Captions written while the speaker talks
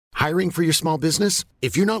Hiring for your small business?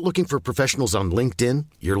 If you're not looking for professionals on LinkedIn,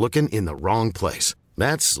 you're looking in the wrong place.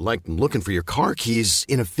 That's like looking for your car keys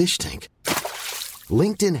in a fish tank.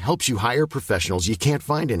 LinkedIn helps you hire professionals you can't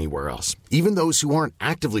find anywhere else, even those who aren't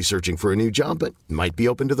actively searching for a new job but might be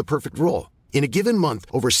open to the perfect role. In a given month,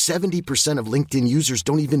 over 70% of LinkedIn users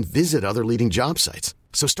don't even visit other leading job sites.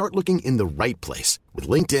 So start looking in the right place. With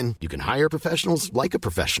LinkedIn, you can hire professionals like a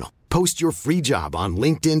professional. Post your free job on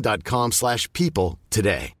linkedin.com/people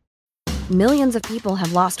today. Millions of people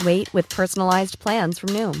have lost weight with personalized plans from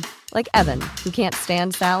Noom. Like Evan, who can't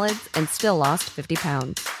stand salads and still lost 50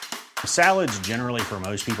 pounds. Salads generally for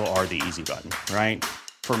most people are the easy button, right?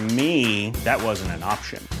 For me, that wasn't an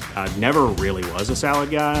option. I never really was a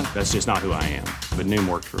salad guy. That's just not who I am. But Noom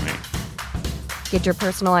worked for me. Get your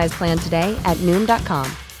personalized plan today at Noom.com.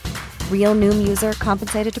 Real Noom user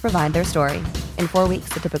compensated to provide their story. In 4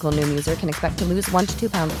 weeks, the typical Noom user can expect to lose 1 to 2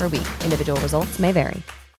 pounds per week. Individual results may vary.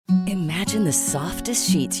 Imagine the softest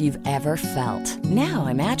sheets you've ever felt. Now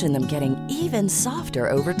imagine them getting even softer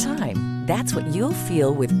over time. That's what you'll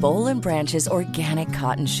feel with Boll & Branch's organic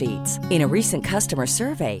cotton sheets. In a recent customer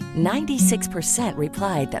survey, 96%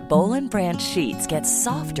 replied that Boll & Branch sheets get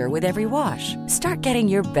softer with every wash. Start getting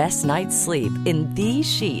your best night's sleep in these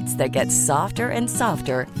sheets that get softer and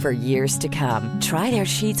softer for years to come. Try their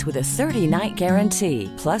sheets with a 30-night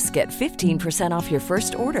guarantee. Plus, get 15% off your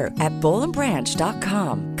first order at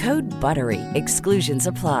bollandbranch.com. Code BUTTERY. Exclusions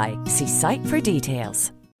apply. See site for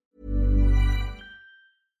details.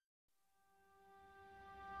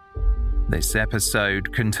 This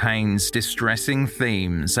episode contains distressing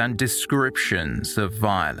themes and descriptions of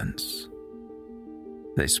violence.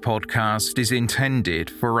 This podcast is intended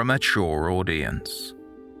for a mature audience.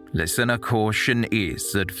 Listener caution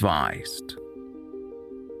is advised.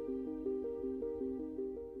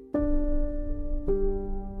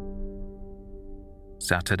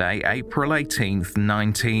 Saturday, April 18th,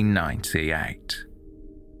 1998.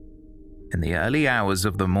 In the early hours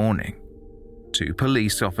of the morning, 2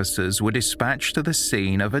 police officers were dispatched to the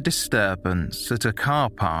scene of a disturbance at a car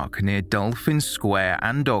park near Dolphin Square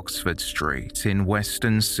and Oxford Street in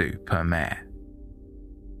Weston-super-Mare.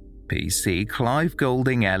 PC Clive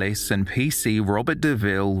Golding Ellis and PC Robert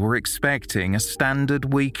DeVille were expecting a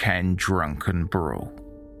standard weekend drunken brawl.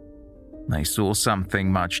 They saw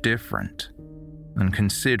something much different and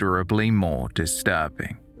considerably more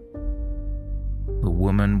disturbing. The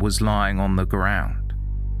woman was lying on the ground,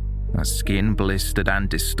 her skin blistered and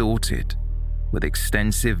distorted, with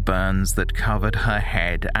extensive burns that covered her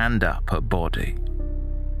head and upper body.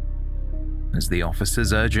 As the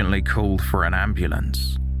officers urgently called for an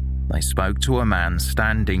ambulance, they spoke to a man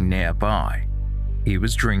standing nearby. He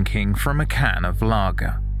was drinking from a can of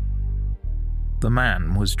lager. The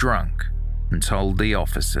man was drunk and told the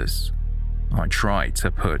officers, "I tried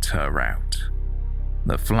to put her out.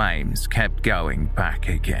 The flames kept going back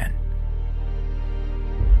again."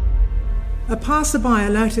 A passerby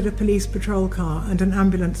alerted a police patrol car and an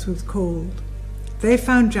ambulance was called. They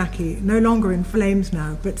found Jackie, no longer in flames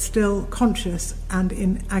now, but still conscious and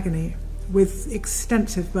in agony, with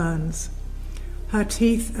extensive burns. Her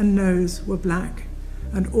teeth and nose were black,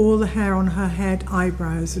 and all the hair on her head,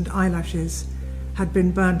 eyebrows and eyelashes had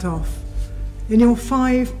been burnt off. In your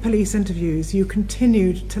 5 police interviews, you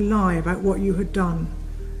continued to lie about what you had done,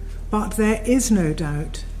 but there is no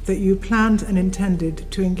doubt that you planned and intended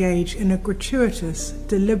to engage in a gratuitous,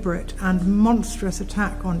 deliberate and monstrous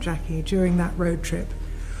attack on Jackie during that road trip,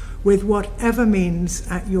 with whatever means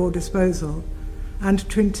at your disposal, and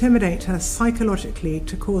to intimidate her psychologically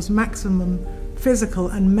to cause maximum physical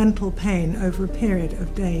and mental pain over a period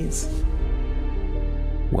of days.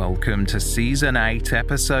 Welcome to Season 8,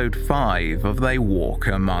 Episode 5 of They Walk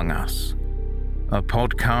Among Us, a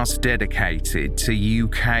podcast dedicated to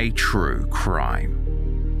UK true crime.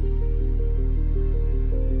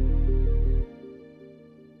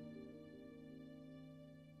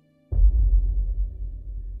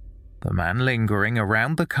 The man lingering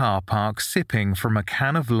around the car park sipping from a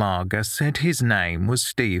can of lager said his name was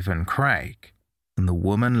Stephen Craig, and the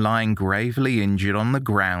woman lying gravely injured on the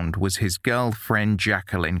ground was his girlfriend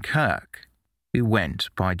Jacqueline Kirk, who went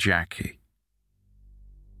by Jackie.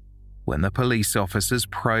 When the police officers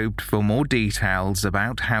probed for more details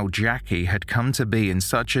about how Jackie had come to be in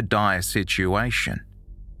such a dire situation,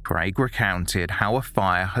 Craig recounted how a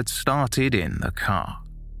fire had started in the car.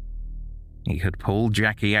 He had pulled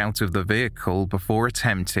Jackie out of the vehicle before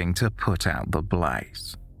attempting to put out the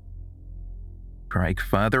blaze. Craig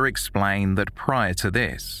further explained that prior to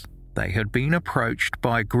this, they had been approached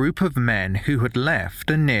by a group of men who had left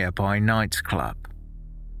a nearby nightclub.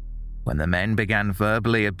 When the men began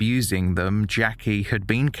verbally abusing them, Jackie had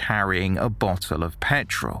been carrying a bottle of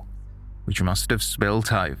petrol, which must have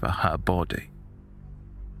spilt over her body.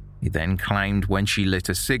 He then claimed when she lit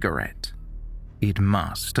a cigarette, it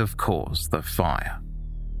must have caused the fire.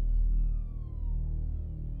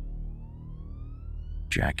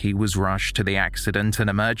 Jackie was rushed to the accident and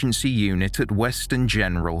emergency unit at Western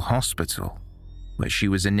General Hospital, where she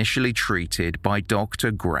was initially treated by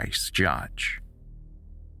Dr. Grace Judge.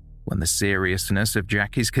 When the seriousness of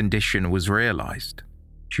Jackie's condition was realized,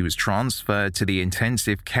 she was transferred to the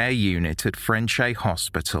intensive care unit at Frenchay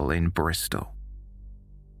Hospital in Bristol.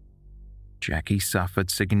 Jackie suffered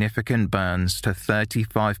significant burns to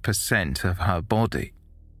 35% of her body,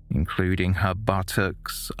 including her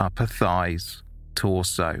buttocks, upper thighs,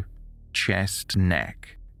 torso, chest,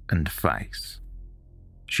 neck, and face.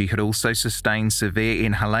 She had also sustained severe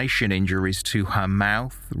inhalation injuries to her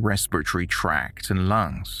mouth, respiratory tract, and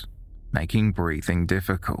lungs, making breathing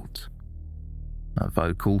difficult. Her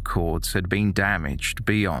vocal cords had been damaged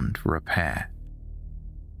beyond repair.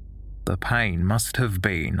 The pain must have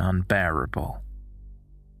been unbearable.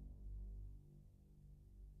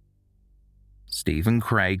 Stephen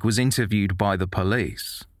Craig was interviewed by the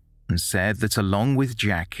police and said that along with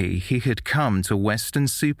Jackie, he had come to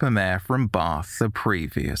Weston-super-Mare from Bath the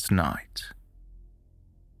previous night.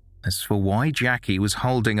 As for why Jackie was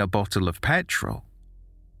holding a bottle of petrol,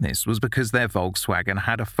 this was because their Volkswagen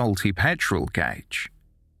had a faulty petrol gauge,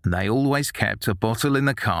 and they always kept a bottle in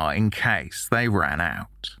the car in case they ran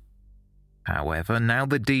out. However, now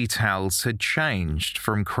the details had changed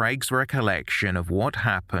from Craig's recollection of what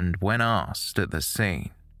happened when asked at the scene.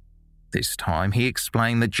 This time he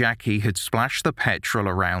explained that Jackie had splashed the petrol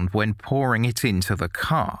around when pouring it into the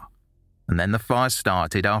car, and then the fire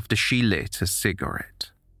started after she lit a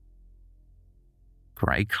cigarette.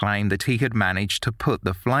 Craig claimed that he had managed to put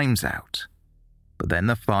the flames out, but then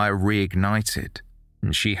the fire reignited,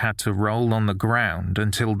 and she had to roll on the ground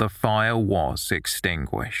until the fire was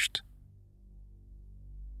extinguished.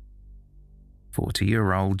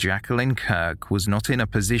 40-year-old Jacqueline Kirk was not in a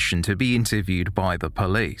position to be interviewed by the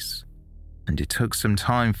police, and it took some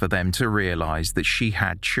time for them to realize that she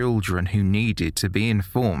had children who needed to be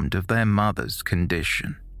informed of their mother's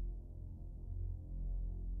condition.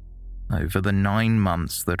 Over the 9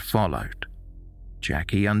 months that followed,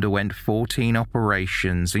 Jackie underwent 14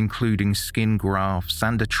 operations, including skin grafts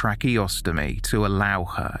and a tracheostomy to allow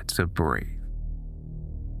her to breathe.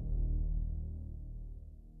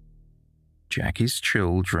 Jackie's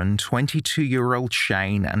children, 22-year-old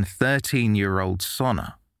Shane and 13-year-old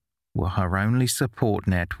Sonna, were her only support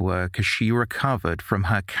network as she recovered from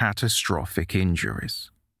her catastrophic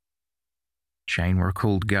injuries. Shane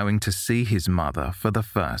recalled going to see his mother for the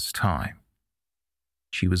first time.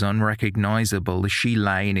 She was unrecognizable as she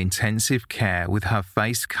lay in intensive care with her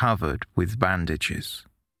face covered with bandages.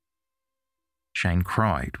 Shane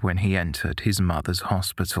cried when he entered his mother's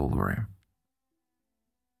hospital room.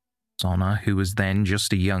 Sonna, who was then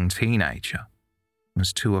just a young teenager,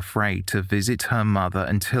 was too afraid to visit her mother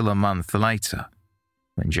until a month later,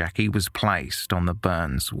 when Jackie was placed on the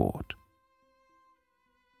burns ward.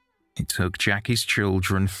 It took Jackie's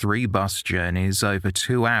children 3 bus journeys over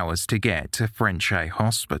 2 hours to get to Frenchay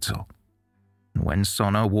Hospital, and when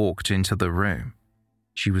Sonna walked into the room,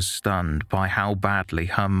 she was stunned by how badly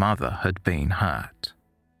her mother had been hurt.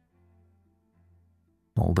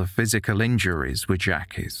 All the physical injuries were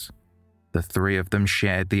Jackie's. The 3 of them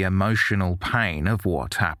shared the emotional pain of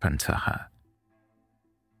what happened to her.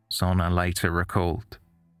 Sonna later recalled,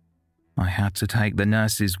 "I had to take the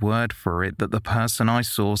nurse's word for it that the person I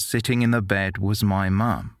saw sitting in the bed was my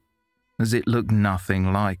mum, as it looked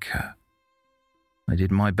nothing like her. I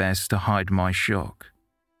did my best to hide my shock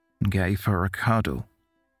and gave her a cuddle,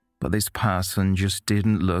 but this person just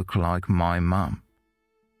didn't look like my mum.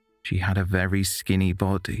 She had a very skinny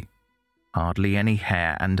body, hardly any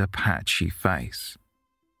hair and a patchy face.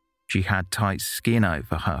 She had tight skin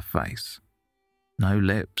over her face. No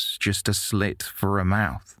lips, just a slit for a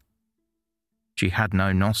mouth. She had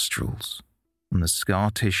no nostrils, and the scar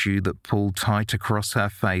tissue that pulled tight across her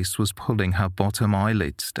face was pulling her bottom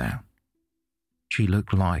eyelids down. She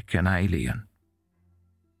looked like an alien."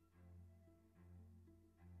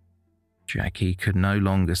 Jackie could no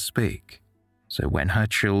longer speak, so when her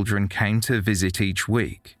children came to visit each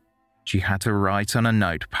week, she had to write on a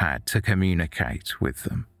notepad to communicate with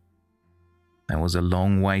them. There was a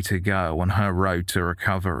long way to go on her road to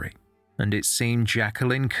recovery, and it seemed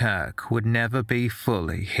Jacqueline Kirk would never be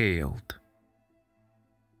fully healed.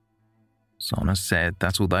 Sonna said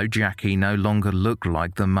that although Jackie no longer looked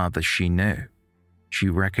like the mother she knew, she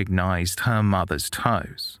recognized her mother's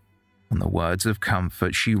toes and the words of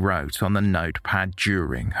comfort she wrote on the notepad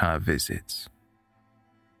during her visits.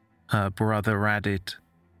 Her brother added,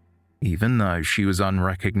 even though she was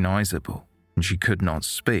unrecognizable and she could not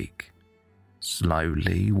speak,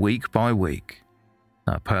 slowly, week by week,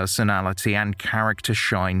 her personality and character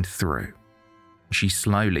shined through. She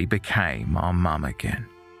slowly became our mum again.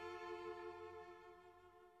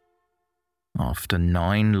 After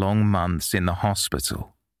 9 long months in the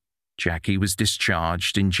hospital, Jackie was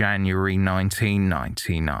discharged in January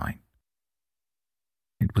 1999.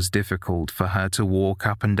 It was difficult for her to walk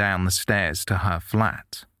up and down the stairs to her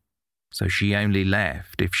flat, so she only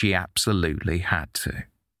left if she absolutely had to.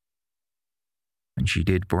 And she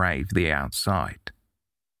did brave the outside.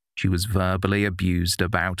 She was verbally abused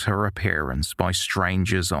about her appearance by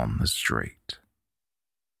strangers on the street.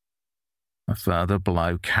 A further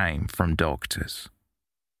blow came from doctors.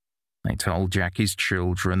 They told Jackie's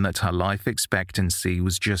children that her life expectancy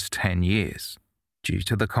was just 10 years, due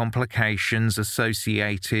to the complications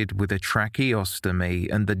associated with a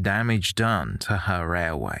tracheostomy and the damage done to her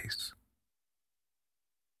airways.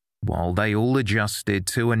 While they all adjusted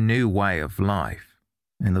to a new way of life,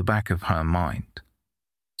 in the back of her mind,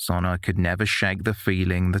 Sonna could never shake the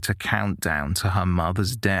feeling that a countdown to her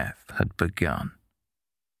mother's death had begun.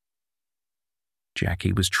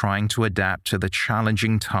 Jackie was trying to adapt to the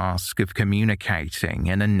challenging task of communicating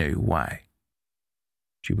in a new way.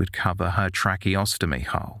 She would cover her tracheostomy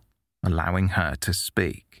hole, allowing her to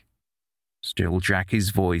speak. Still, Jackie's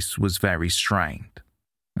voice was very strained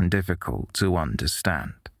and difficult to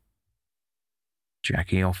understand.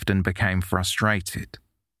 Jackie often became frustrated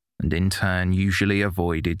and in turn usually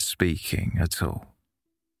avoided speaking at all.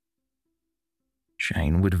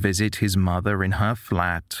 Shane would visit his mother in her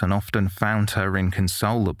flat and often found her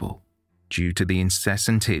inconsolable due to the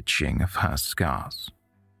incessant itching of her scars.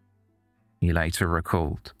 He later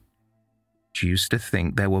recalled, she used to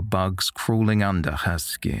think there were bugs crawling under her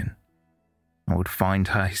skin. I would find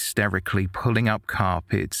her hysterically pulling up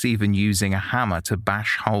carpets, even using a hammer to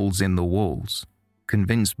bash holes in the walls,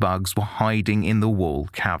 convinced bugs were hiding in the wall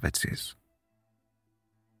cavities.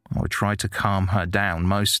 I would try to calm her down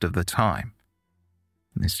most of the time.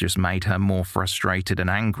 This just made her more frustrated and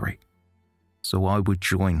angry, so I would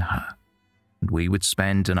join her, and we would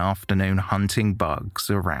spend an afternoon hunting bugs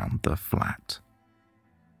around the flat.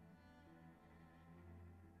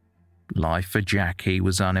 Life for Jackie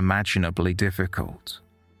was unimaginably difficult,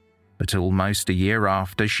 but almost a year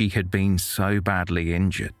after she had been so badly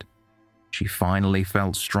injured, she finally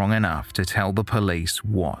felt strong enough to tell the police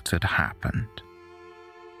what had happened.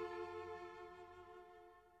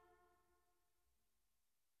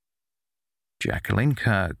 Jacqueline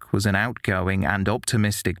Kirk was an outgoing and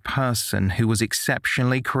optimistic person who was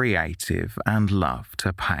exceptionally creative and loved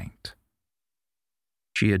to paint.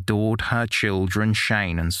 She adored her children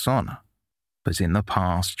Shane and Sonna, but in the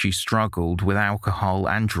past she struggled with alcohol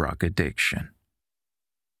and drug addiction.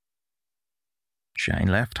 Shane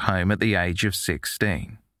left home at the age of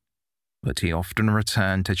 16, but he often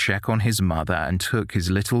returned to check on his mother and took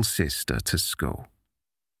his little sister to school.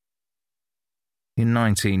 In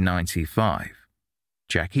 1995,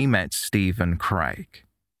 Jackie met Stephen Craig,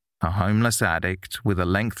 a homeless addict with a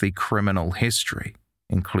lengthy criminal history,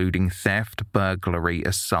 including theft, burglary,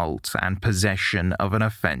 assault, and possession of an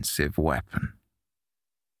offensive weapon.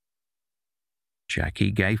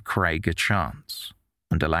 Jackie gave Craig a chance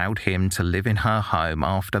and allowed him to live in her home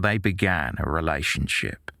after they began a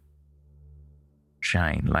relationship.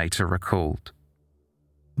 Shane later recalled,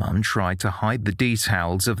 Mum tried to hide the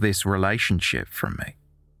details of this relationship from me,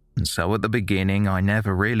 and so at the beginning I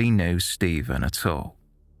never really knew Stephen at all.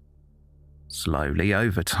 Slowly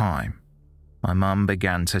over time, my mum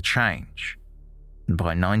began to change, and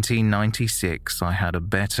by 1996 I had a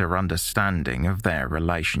better understanding of their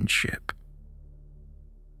relationship.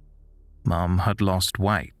 Mum had lost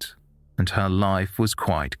weight, and her life was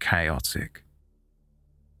quite chaotic.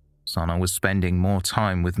 Sonna was spending more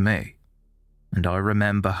time with me, and I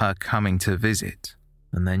remember her coming to visit,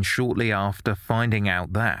 and then shortly after finding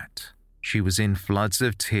out that she was in floods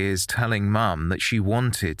of tears telling Mum that she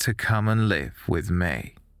wanted to come and live with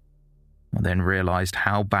me. I then realised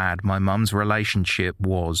how bad my mum's relationship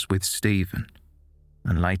was with Stephen,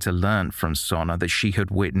 and later learnt from Sonna that she had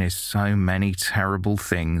witnessed so many terrible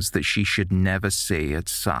things that she should never see at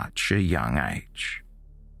such a young age.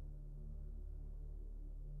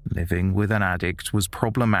 Living with an addict was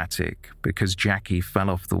problematic because Jackie fell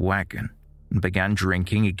off the wagon and began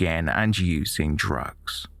drinking again and using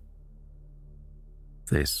drugs.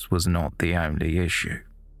 This was not the only issue.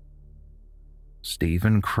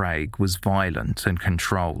 Stephen Craig was violent and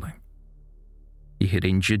controlling. he had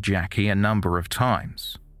injured Jackie a number of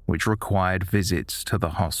times, which required visits to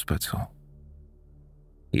the hospital.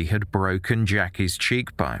 He had broken Jackie's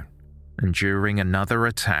cheekbone and during another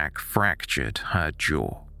attack fractured her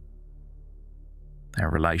jaw.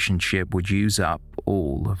 Their relationship would use up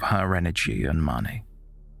all of her energy and money.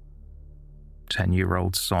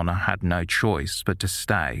 10-year-old Sonna had no choice but to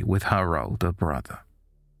stay with her older brother.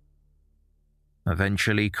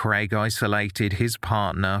 Eventually, Craig isolated his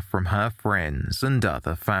partner from her friends and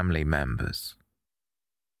other family members.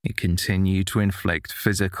 He continued to inflict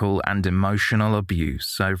physical and emotional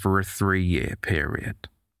abuse over a 3-year period.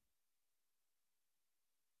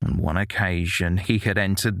 On one occasion, he had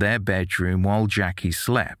entered their bedroom while Jackie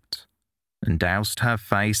slept and doused her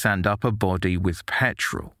face and upper body with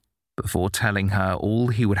petrol before telling her all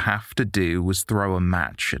he would have to do was throw a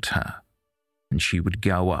match at her and she would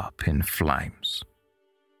go up in flames.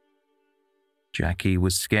 Jackie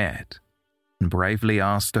was scared and bravely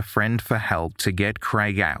asked a friend for help to get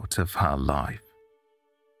Craig out of her life.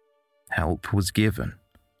 Help was given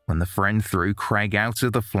when the friend threw Craig out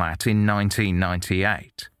of the flat in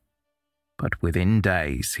 1998, but within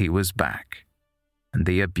days he was back and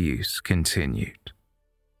the abuse continued.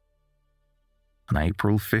 On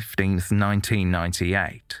April 15,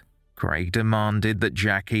 1998, Craig demanded that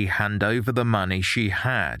Jackie hand over the money she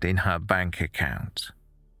had in her bank account.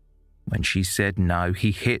 When she said no,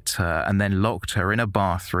 he hit her and then locked her in a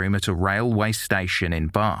bathroom at a railway station in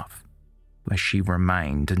Bath, where she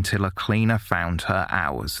remained until a cleaner found her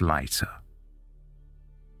hours later.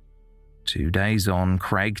 2 days on,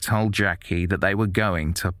 Craig told Jackie that they were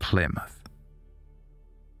going to Plymouth.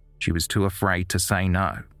 She was too afraid to say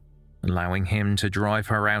no, allowing him to drive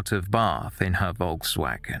her out of Bath in her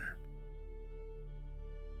Volkswagen.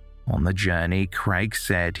 On the journey, Craig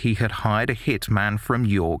said he had hired a hitman from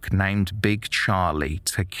York named Big Charlie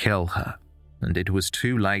to kill her, and it was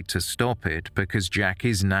too late to stop it because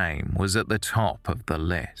Jackie's name was at the top of the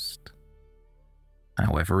list.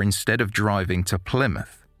 However, instead of driving to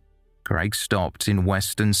Plymouth, Craig stopped in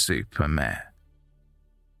Weston-super-Mare.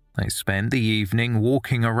 They spent the evening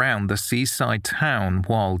walking around the seaside town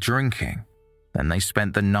while drinking, then they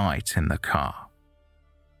spent the night in the car.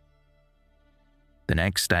 The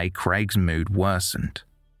next day, Craig's mood worsened,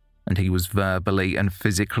 and he was verbally and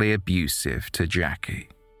physically abusive to Jackie.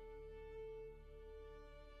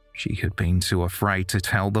 She had been too afraid to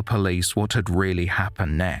tell the police what had really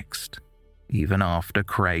happened next, even after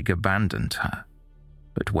Craig abandoned her.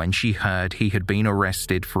 But when she heard he had been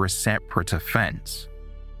arrested for a separate offense,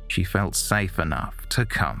 she felt safe enough to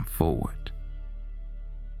come forward.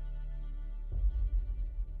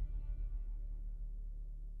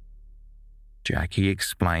 Jackie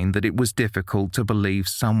explained that it was difficult to believe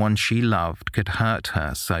someone she loved could hurt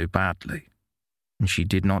her so badly, and she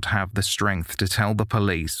did not have the strength to tell the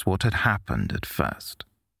police what had happened at first.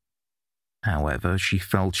 However, she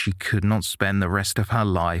felt she could not spend the rest of her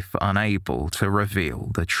life unable to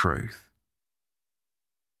reveal the truth.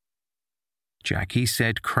 Jackie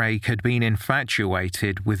said Craig had been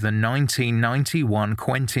infatuated with the 1991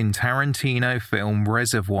 Quentin Tarantino film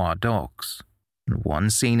Reservoir Dogs, and one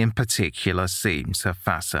scene in particular seemed to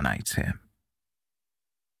fascinate him.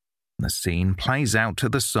 The scene plays out to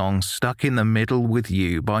the song Stuck in the Middle with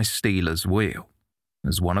You by Stealers Wheel,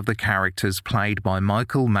 as one of the characters played by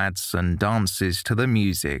Michael Madsen dances to the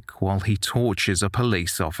music while he tortures a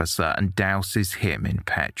police officer and douses him in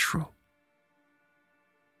petrol.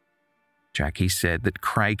 Jackie said that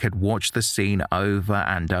Craig had watched the scene over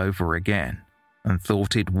and over again and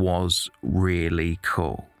thought it was really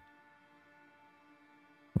cool.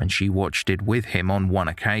 When she watched it with him on one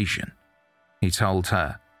occasion, he told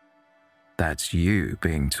her, "That's you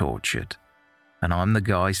being tortured, and I'm the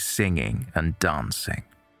guy singing and dancing."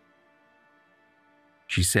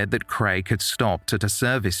 She said that Craig had stopped at a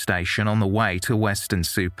service station on the way to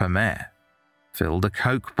Weston-super-Mare, filled a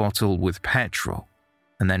Coke bottle with petrol,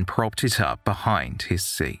 and then propped it up behind his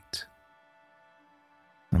seat.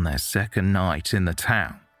 On their second night in the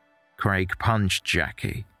town, Craig punched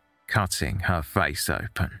Jackie, cutting her face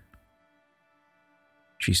open.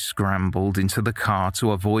 She scrambled into the car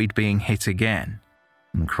to avoid being hit again,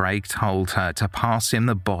 and Craig told her to pass him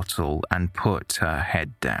the bottle and put her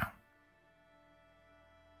head down.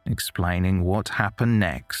 Explaining what happened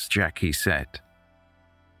next, Jackie said,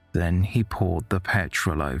 "Then he poured the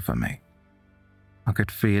petrol over me. I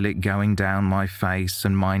could feel it going down my face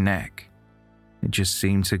and my neck. It just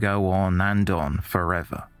seemed to go on and on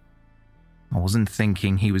forever. I wasn't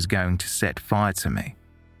thinking he was going to set fire to me.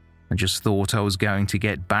 I just thought I was going to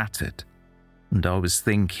get battered, and I was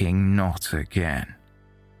thinking, not again."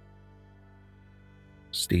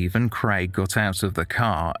 Stephen Craig got out of the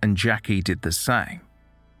car and Jackie did the same.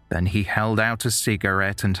 Then he held out a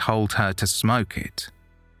cigarette and told her to smoke it,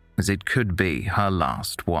 as it could be her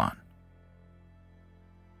last one.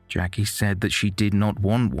 Jackie said that she did not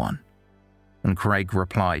want one, and Craig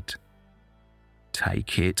replied,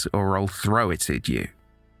 "Take it or I'll throw it at you.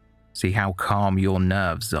 See how calm your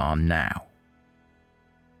nerves are now."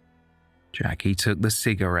 Jackie took the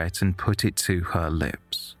cigarette and put it to her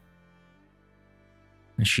lips.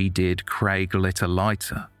 As she did, Craig lit a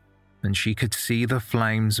lighter, and she could see the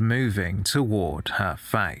flames moving toward her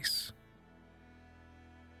face.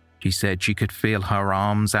 She said she could feel her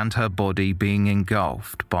arms and her body being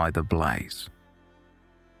engulfed by the blaze.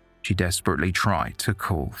 She desperately tried to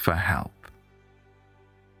call for help.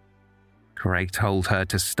 Craig told her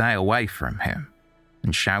to stay away from him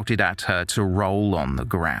and shouted at her to roll on the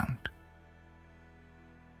ground.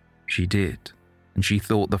 She did, and she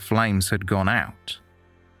thought the flames had gone out,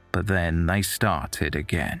 but then they started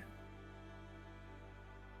again.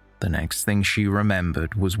 The next thing she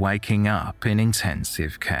remembered was waking up in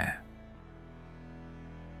intensive care.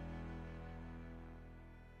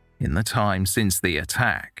 In the time since the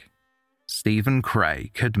attack, Stephen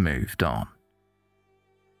Craig had moved on.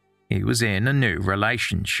 He was in a new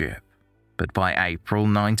relationship, but by April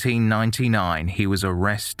 1999 he was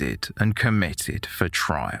arrested and committed for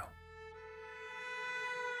trial.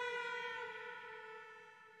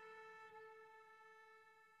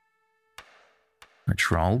 The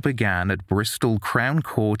trial began at Bristol Crown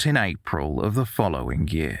Court in April of the following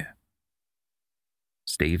year.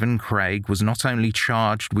 Stephen Craig was not only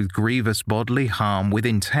charged with grievous bodily harm with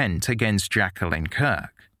intent against Jacqueline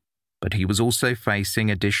Kirk, but he was also facing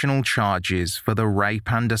additional charges for the rape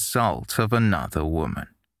and assault of another woman.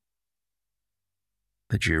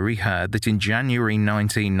 The jury heard that in January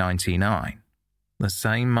 1999, the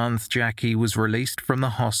same month Jackie was released from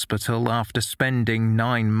the hospital after spending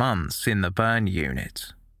 9 months in the burn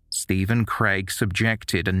unit, Stephen Craig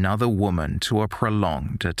subjected another woman to a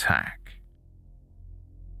prolonged attack.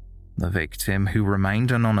 The victim, who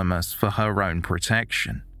remained anonymous for her own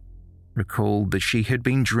protection, recalled that she had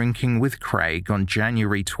been drinking with Craig on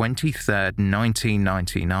January 23,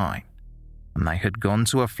 1999, and they had gone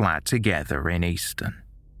to a flat together in Easton.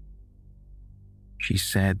 She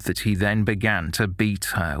said that he then began to beat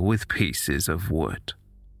her with pieces of wood.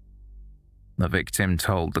 The victim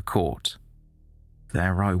told the court,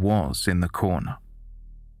 "There I was in the corner.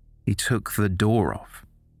 He took the door off,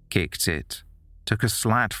 kicked it, took a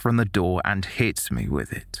slat from the door and hit me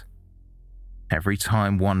with it. Every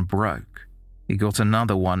time one broke, he got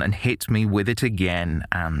another one and hit me with it again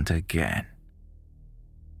and again."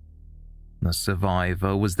 The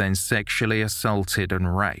survivor was then sexually assaulted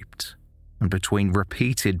and raped, and between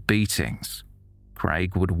repeated beatings,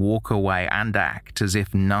 Craig would walk away and act as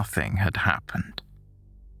if nothing had happened.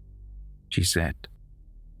 She said,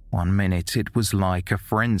 "One minute it was like a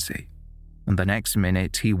frenzy, and the next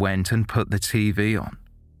minute he went and put the TV on.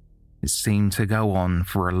 It seemed to go on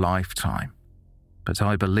for a lifetime, but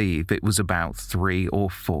I believe it was about 3 or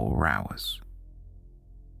 4 hours."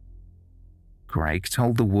 Craig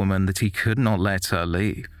told the woman that he could not let her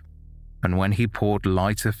leave, and when he poured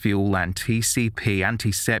lighter fuel and TCP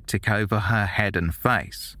antiseptic over her head and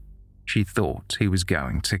face, she thought he was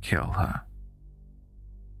going to kill her.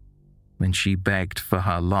 When she begged for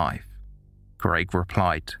her life, Craig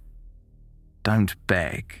replied, "Don't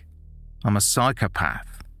beg. I'm a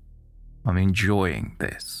psychopath. I'm enjoying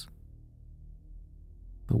this."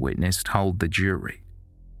 The witness told the jury,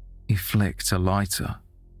 "He flicked a lighter,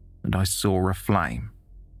 and I saw a flame,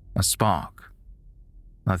 a spark.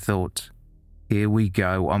 I thought, here we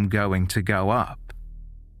go, I'm going to go up.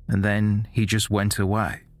 And then he just went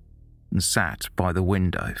away and sat by the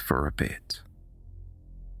window for a bit."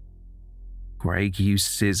 Craig used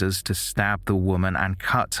scissors to stab the woman and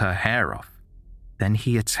cut her hair off. Then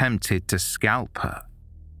he attempted to scalp her.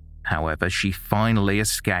 However, she finally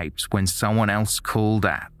escaped when someone else called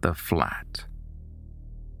at the flat.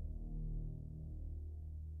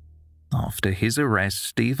 After his arrest,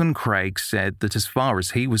 Stephen Craig said that as far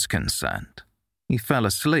as he was concerned, he fell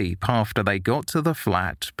asleep after they got to the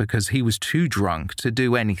flat because he was too drunk to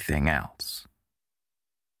do anything else.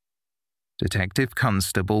 Detective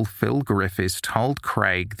Constable Phil Griffiths told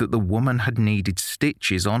Craig that the woman had needed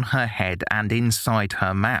stitches on her head and inside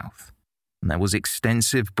her mouth, and there was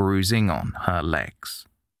extensive bruising on her legs.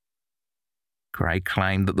 Craig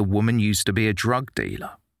claimed that the woman used to be a drug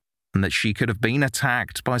dealer, and that she could have been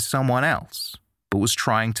attacked by someone else, but was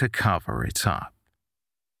trying to cover it up.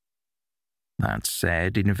 That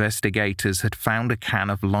said, investigators had found a can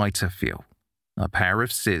of lighter fuel, a pair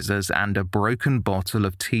of scissors and a broken bottle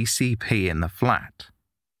of TCP in the flat,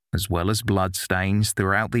 as well as bloodstains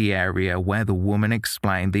throughout the area where the woman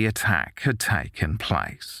explained the attack had taken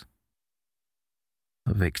place.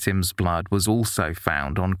 The victim's blood was also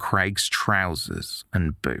found on Craig's trousers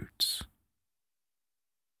and boots.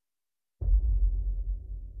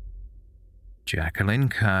 Jacqueline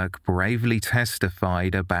Kirk bravely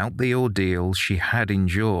testified about the ordeal she had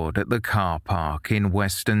endured at the car park in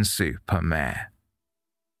Weston-super-Mare.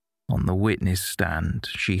 On the witness stand,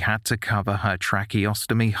 she had to cover her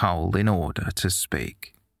tracheostomy hole in order to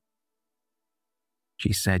speak.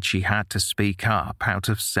 She said she had to speak up out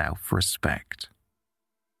of self-respect.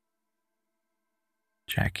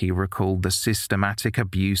 Jackie recalled the systematic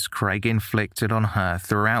abuse Craig inflicted on her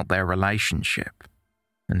throughout their relationship,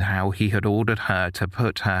 and how he had ordered her to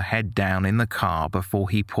put her head down in the car before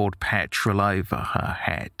he poured petrol over her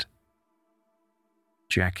head.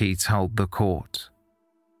 Jackie told the court,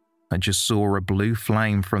 "I just saw a blue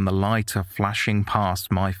flame from the lighter flashing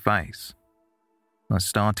past my face. I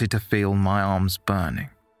started to feel my arms burning.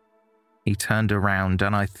 He turned around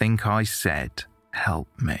and I think I said, 'Help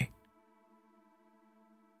me.'"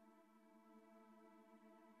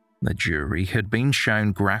 The jury had been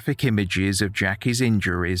shown graphic images of Jackie's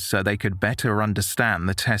injuries so they could better understand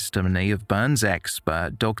the testimony of burns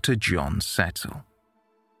expert Dr. John Settle.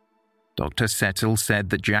 Dr. Settle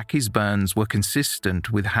said that Jackie's burns were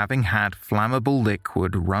consistent with having had flammable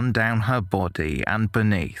liquid run down her body and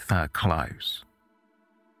beneath her clothes.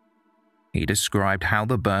 He described how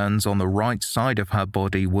the burns on the right side of her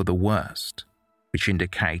body were the worst, which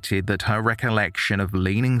indicated that her recollection of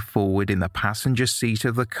leaning forward in the passenger seat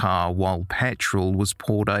of the car while petrol was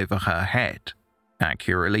poured over her head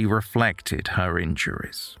accurately reflected her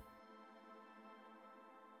injuries.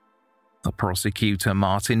 The prosecutor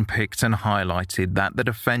Martin Picton highlighted that the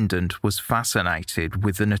defendant was fascinated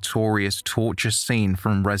with the notorious torture scene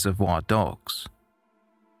from Reservoir Dogs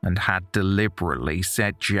and had deliberately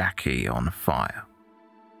set Jackie on fire.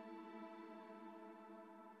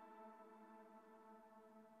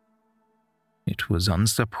 It was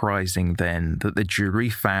unsurprising then that the jury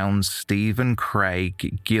found Stephen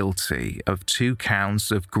Craig guilty of 2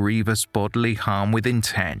 counts of grievous bodily harm with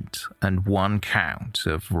intent and 1 count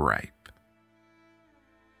of rape.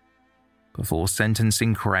 Before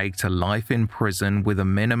sentencing Craig to life in prison with a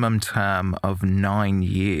minimum term of 9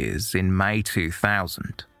 years in May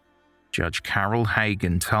 2000, Judge Carol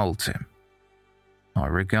Hagan told him, "I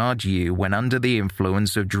regard you, when under the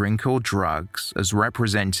influence of drink or drugs, as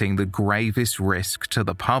representing the gravest risk to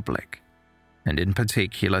the public, and in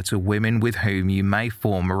particular to women with whom you may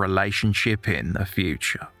form a relationship in the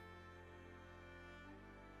future."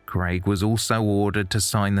 Craig was also ordered to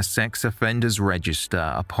sign the sex offenders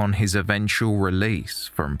register upon his eventual release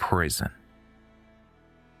from prison.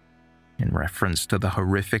 In reference to the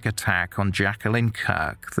horrific attack on Jacqueline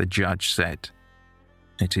Kirk, the judge said,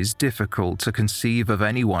 "It is difficult to conceive of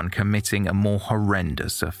anyone committing a more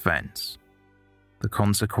horrendous offense. The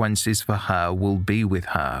consequences for her will be with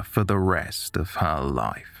her for the rest of her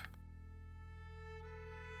life."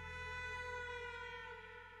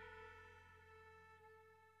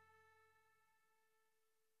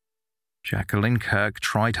 Jacqueline Kirk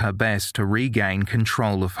tried her best to regain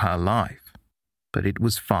control of her life, but it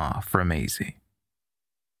was far from easy.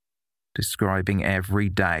 Describing every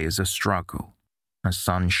day as a struggle, her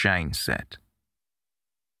son Shane said,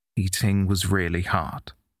 "Eating was really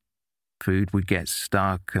hard. Food would get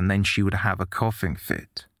stuck and then she would have a coughing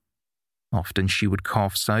fit. Often she would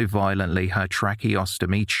cough so violently her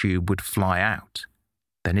tracheostomy tube would fly out.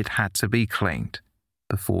 Then it had to be cleaned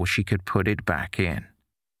before she could put it back in.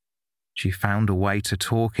 She found a way to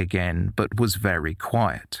talk again but was very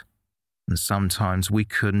quiet, and sometimes we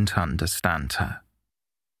couldn't understand her.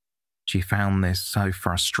 She found this so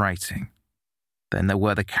frustrating. Then there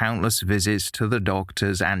were the countless visits to the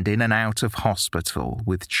doctors and in and out of hospital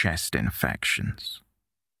with chest infections."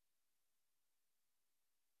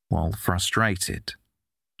 While frustrated,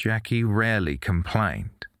 Jackie rarely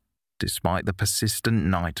complained, despite the persistent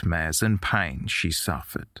nightmares and pain she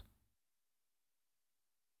suffered.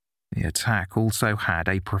 The attack also had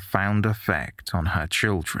a profound effect on her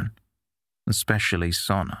children, especially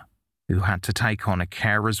Sonna, who had to take on a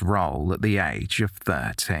carer's role at the age of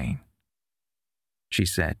 13. She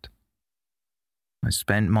said, "I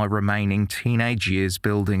spent my remaining teenage years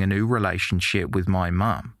building a new relationship with my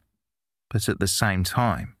mum, but at the same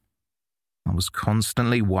time, I was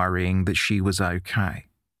constantly worrying that she was okay.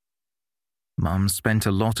 Mum spent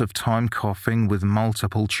a lot of time coughing with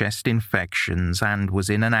multiple chest infections and was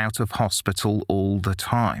in and out of hospital all the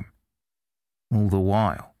time. All the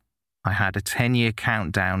while, I had a 10-year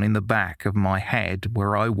countdown in the back of my head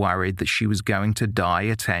where I worried that she was going to die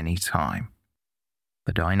at any time.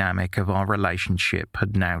 The dynamic of our relationship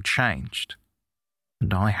had now changed,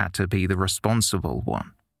 and I had to be the responsible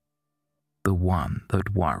one, the one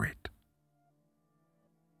that worried.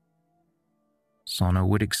 Sonna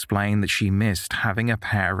would explain that she missed having a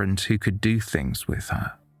parent who could do things with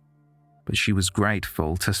her, but she was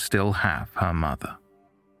grateful to still have her mother.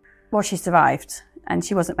 Well, she survived, and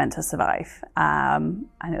she wasn't meant to survive. And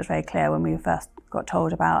it was very clear when we first got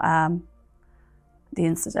told about the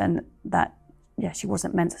incident that, she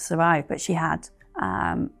wasn't meant to survive, but she had.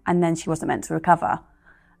 And then she wasn't meant to recover.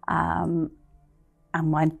 And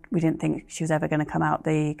when we didn't think she was ever going to come out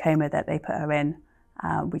the coma that they put her in,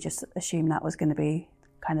 we just assumed that was going to be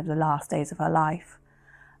kind of the last days of her life.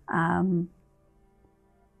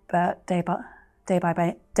 But day by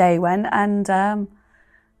day went, and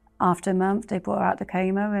after a month they brought her out the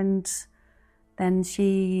coma, and then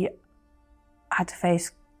she had to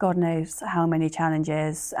face God knows how many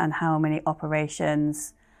challenges and how many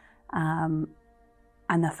operations, and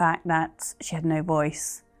the fact that she had no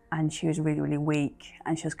voice and she was really, really weak,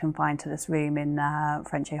 and she was confined to this room in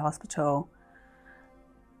Frenchay Hospital.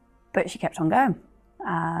 But she kept on going,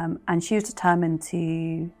 and she was determined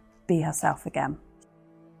to be herself again.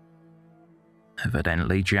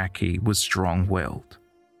 Evidently, Jackie was strong-willed.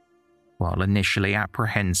 While initially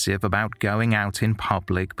apprehensive about going out in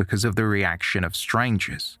public because of the reaction of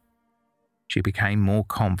strangers, she became more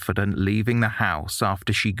confident leaving the house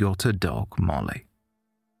after she got a dog, Molly.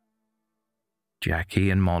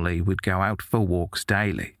 Jackie and Molly would go out for walks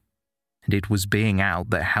daily, and it was being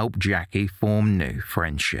out that helped Jackie form new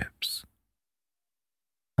friendships.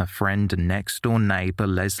 A friend and next-door neighbour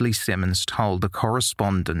Leslie Simmons told the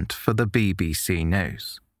correspondent for the BBC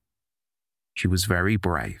News. She was very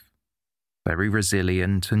brave, very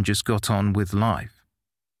resilient, and just got on with life.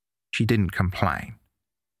 She didn't complain.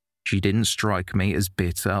 She didn't strike me as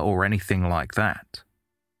bitter or anything like that.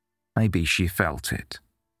 Maybe she felt it,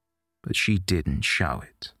 but she didn't show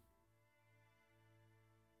it.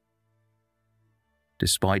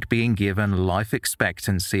 Despite being given life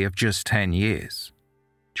expectancy of just 10 years,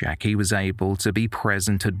 Jackie was able to be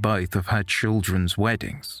present at both of her children's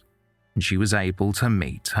weddings, and she was able to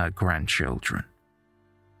meet her grandchildren.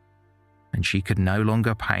 And she could no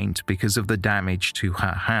longer paint because of the damage to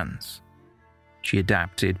her hands. She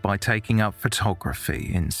adapted by taking up photography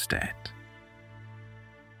instead.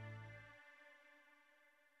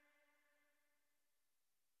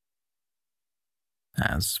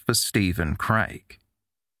 As for Stephen Craig,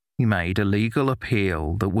 he made a legal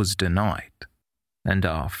appeal that was denied, and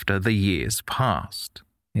after the years passed,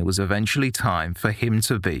 it was eventually time for him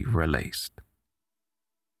to be released.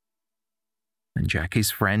 And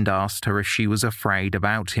Jackie's friend asked her if she was afraid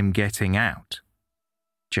about him getting out.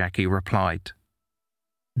 Jackie replied,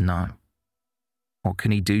 "No. What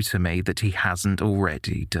can he do to me that he hasn't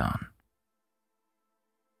already done?"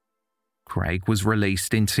 Craig was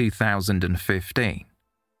released in 2015,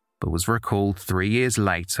 but was recalled 3 years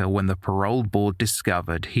later when the parole board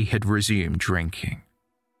discovered he had resumed drinking.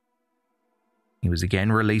 He was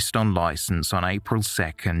again released on license on April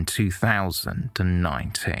 2nd,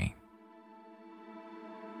 2019.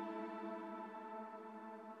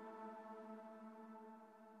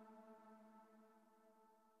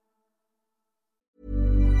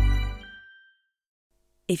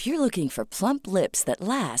 If you're looking for plump lips that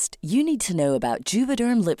last, you need to know about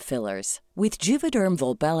Juvederm lip fillers. With Juvederm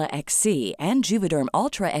Volbella XC and Juvederm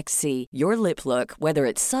Ultra XC, your lip look, whether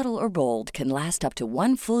it's subtle or bold, can last up to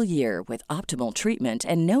 1 full year with optimal treatment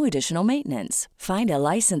and no additional maintenance. Find a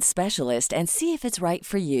licensed specialist and see if it's right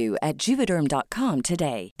for you at Juvederm.com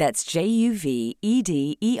today. That's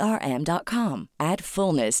JUVEDERM.com. Add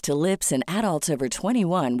fullness to lips in adults over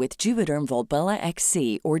 21 with Juvederm Volbella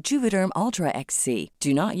XC or Juvederm Ultra XC.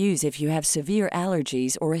 Do not use if you have severe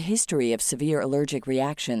allergies or a history of severe allergic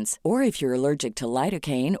reactions, or if you're allergic to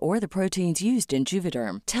lidocaine or the proteins used in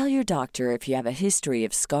Juvederm. Tell your doctor if you have a history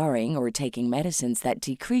of scarring or taking medicines that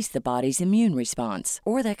decrease the body's immune response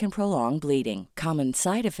or that can prolong bleeding. Common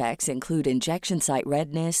side effects include injection site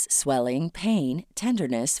redness, swelling, pain,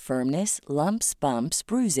 tenderness, firmness, lumps, bumps,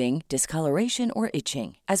 bruising, discoloration, or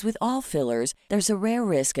itching. As with all fillers, there's a rare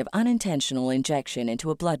risk of unintentional injection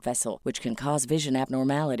into a blood vessel, which can cause vision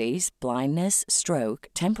abnormalities, blindness, stroke,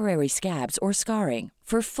 temporary scabs, or scarring.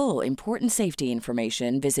 For full, important safety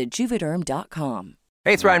information, visit Juvederm.com.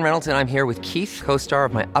 Hey, it's Ryan Reynolds, and I'm here with Keith, co-star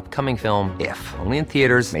of my upcoming film, If, only in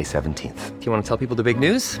theaters May 17th. Do you want to tell people the big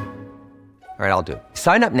news? All right, I'll do it.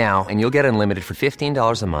 Sign up now and you'll get unlimited for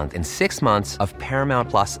 $15 a month and 6 months of Paramount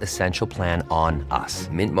Plus Essential Plan on us.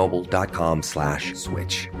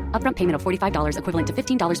 MintMobile.com/switch. Upfront payment of $45 equivalent to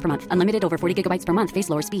 $15 per month. Unlimited over 40 gigabytes per month. Face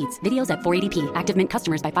lower speeds. Videos at 480p. Active Mint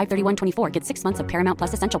customers by 531.24 get 6 months of Paramount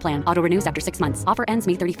Plus Essential Plan. Auto renews after 6 months. Offer ends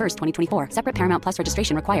May 31st, 2024. Separate Paramount Plus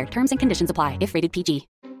registration required. Terms and conditions apply if rated PG.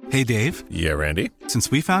 Hey, Dave. Yeah, Randy.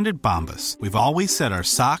 Since we founded Bombas, we've always said our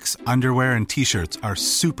socks, underwear, and T-shirts are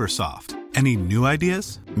super soft. Any new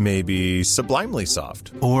ideas? Maybe sublimely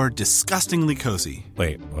soft. Or disgustingly cozy.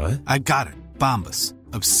 Wait, what? I got it. Bombas.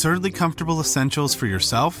 Absurdly comfortable essentials for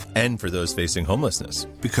yourself and for those facing homelessness.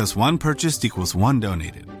 Because one purchased equals one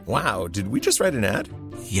donated. Wow, did we just write an ad?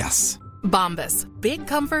 Yes. Bombas. Big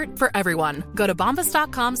comfort for everyone. Go to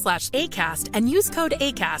bombas.com/ACAST and use code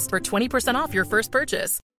ACAST for 20% off your first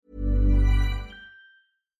purchase.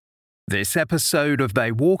 This episode of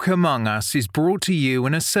They Walk Among Us is brought to you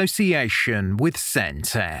in association with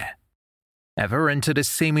Scent Air. Ever entered a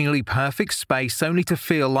seemingly perfect space only to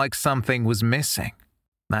feel like something was missing?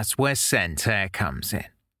 That's where Scent Air comes in.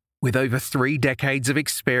 With over 3 decades of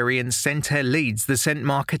experience, Scent Air leads the scent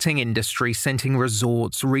marketing industry, scenting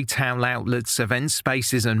resorts, retail outlets, event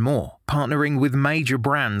spaces and more, partnering with major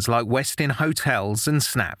brands like Westin Hotels and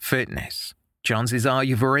Snap Fitness. Chances are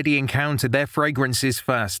you've already encountered their fragrances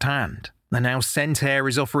firsthand, and now Scent Air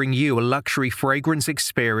is offering you a luxury fragrance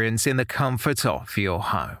experience in the comfort of your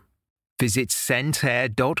home. Visit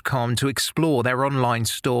scentair.com to explore their online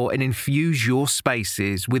store and infuse your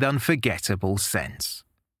spaces with unforgettable scents.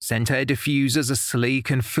 Scent Air diffusers are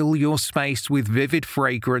sleek and fill your space with vivid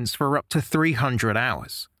fragrance for up to 300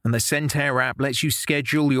 hours, and the Scent Air app lets you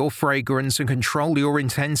schedule your fragrance and control your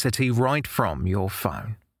intensity right from your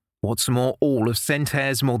phone. What's more, all of Scent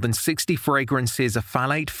Air's more than 60 fragrances are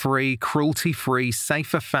phthalate-free, cruelty-free, safe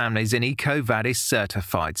for families and EcoVadis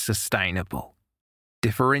certified sustainable.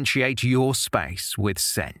 Differentiate your space with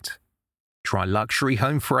scent. Try luxury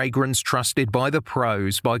home fragrance trusted by the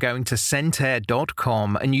pros by going to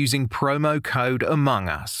scentair.com and using promo code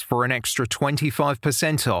AMONGUS for an extra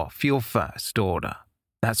 25% off your first order.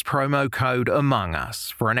 That's promo code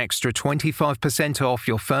AMONGUS for an extra 25% off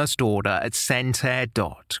your first order at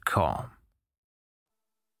scentair.com.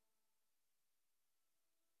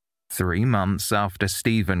 3 months after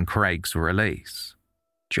Stephen Craig's release,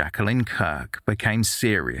 Jacqueline Kirk became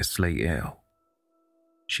seriously ill.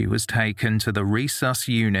 She was taken to the resus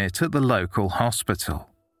unit at the local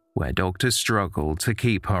hospital, where doctors struggled to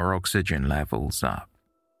keep her oxygen levels up.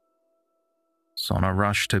 Sonna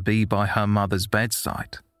rushed to be by her mother's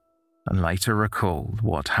bedside and later recalled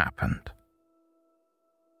what happened.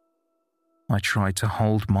 I tried to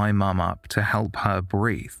hold my mum up to help her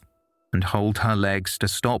breathe and hold her legs to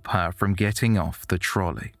stop her from getting off the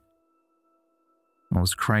trolley. I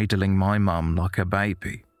was cradling my mum like a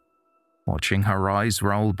baby, watching her eyes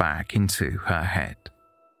roll back into her head.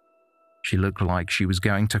 She looked like she was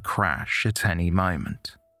going to crash at any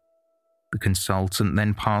moment. The consultant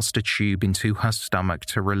then passed a tube into her stomach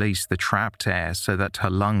to release the trapped air so that her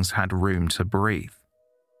lungs had room to breathe.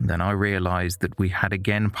 Then I realized that we had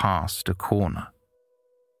again passed a corner,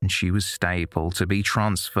 and she was stable to be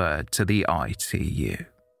transferred to the ITU.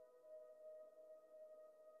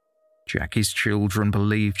 Jackie's children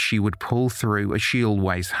believed she would pull through as she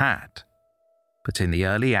always had, but in the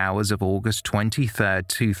early hours of August 23,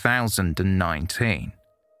 2019,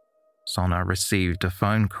 Sonna received a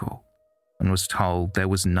phone call and was told there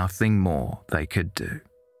was nothing more they could do.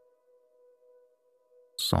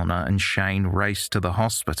 Sonna and Shane raced to the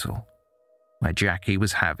hospital, where Jackie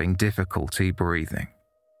was having difficulty breathing.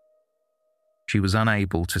 She was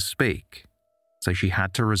unable to speak, so she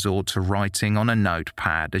had to resort to writing on a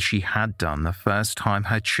notepad as she had done the first time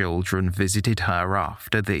her children visited her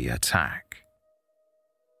after the attack.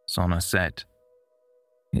 Sonna said,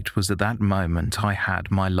 "It was at that moment I had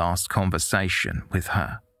my last conversation with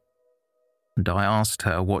her, and I asked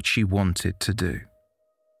her what she wanted to do.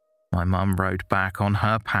 My mum wrote back on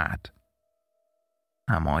her pad,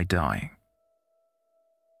 'Am I dying?'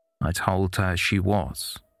 I told her she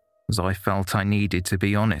was, as I felt I needed to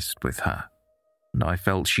be honest with her, and I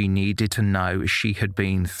felt she needed to know she had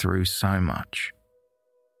been through so much.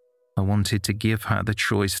 I wanted to give her the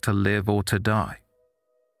choice to live or to die,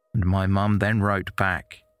 and my mum then wrote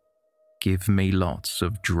back, 'Give me lots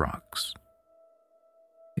of drugs.'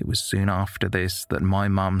 It was soon after this that my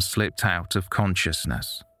mum slipped out of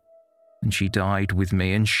consciousness, and she died with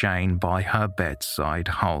me and Shane by her bedside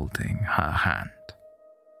holding her hand."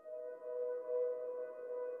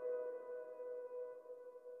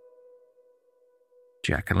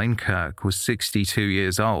 Jacqueline Kirk was 62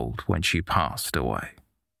 years old when she passed away.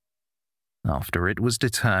 after it was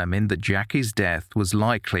determined that Jackie's death was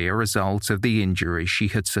likely a result of the injuries she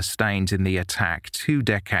had sustained in the attack 2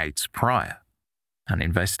 decades prior. An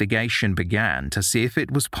investigation began to see if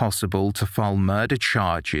it was possible to file murder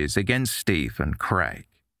charges against Stephen Craig.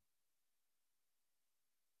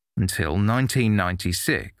 Until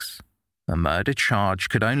 1996, a murder charge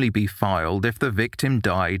could only be filed if the victim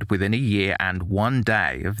died within a year and 1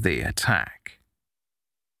 day of the attack.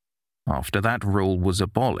 After that rule was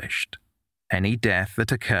abolished, any death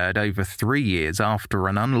that occurred over 3 years after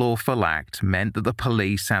an unlawful act meant that the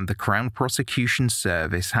police and the Crown Prosecution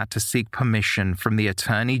Service had to seek permission from the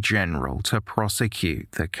Attorney General to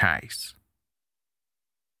prosecute the case.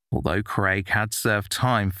 Although Craig had served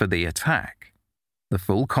time for the attack, the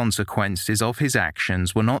full consequences of his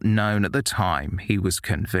actions were not known at the time he was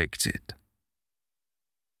convicted.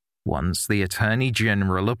 Once the Attorney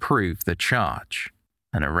General approved the charge,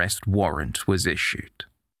 an arrest warrant was issued.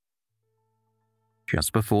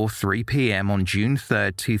 Just before 3 p.m. on June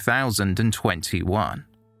 3, 2021,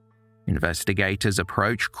 investigators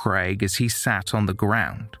approached Craig as he sat on the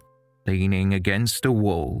ground, leaning against a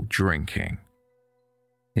wall, drinking.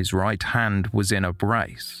 His right hand was in a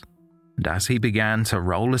brace, and as he began to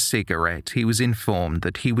roll a cigarette, he was informed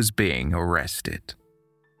that he was being arrested.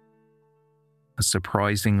 A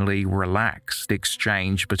surprisingly relaxed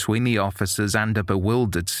exchange between the officers and a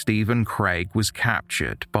bewildered Stephen Craig was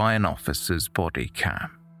captured by an officer's body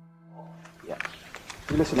cam. Yeah.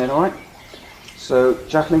 You listen in, all right? So,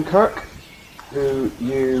 Jacqueline Kirk, who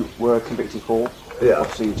you were convicted for,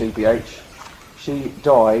 obviously GBH, she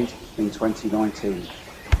died in 2019.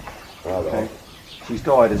 Okay? She's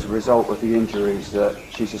died as a result of the injuries that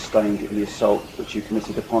she sustained in the assault which you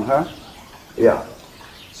committed upon her. Yeah.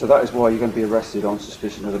 So that is why you're going to be arrested on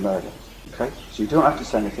suspicion of the murder. Okay? So you don't have to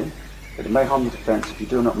say anything, but it may harm your defence if you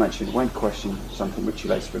do not mention when questioned something which you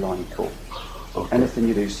later rely in court. Okay. Anything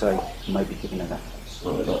you do say may be given an evidence.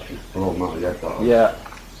 Oh, that's actually blown my head off. Yeah,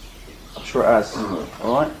 I'm sure it has.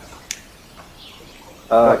 Alright?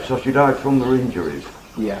 Right, so she died from her injuries?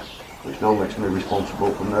 Yeah. Which now makes me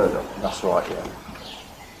responsible for murder? That's right, yeah.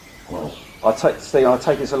 Well, I take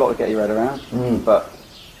it's a lot to get your head around, but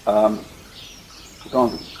go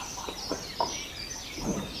on.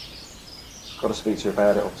 Got to speak to you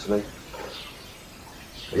about it, obviously.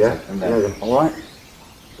 Yeah. All right.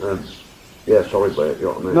 Yeah, sorry, mate. You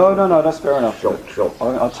know what I mean? No, that's fair enough. Shock.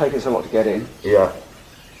 I take it's a lot to get in. Yeah.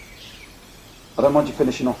 I don't mind you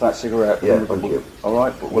finishing off that cigarette. Yeah, thank you. All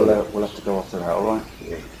right, but we'll have to go after that. All right.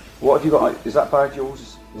 Yeah. What have you got? Is that bag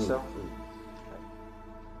yours yourself?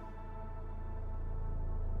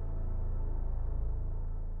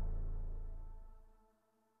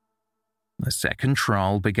 The second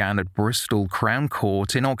trial began at Bristol Crown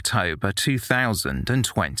Court in October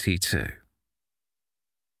 2022.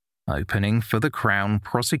 Opening for the Crown,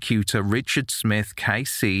 prosecutor Richard Smith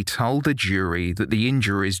KC told the jury that the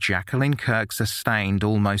injuries Jacqueline Kirk sustained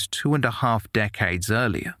almost 2.5 decades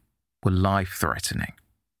earlier were life-threatening,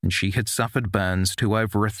 and she had suffered burns to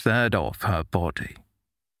over 1/3 of her body.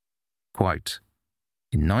 Quote,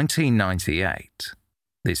 in 1998,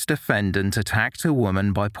 this defendant attacked a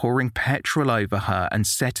woman by pouring petrol over her and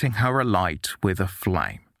setting her alight with a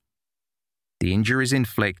flame. The injuries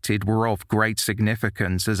inflicted were of great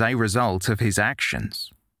significance as a result of his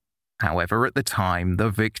actions. However, at the time,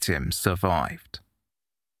 the victim survived.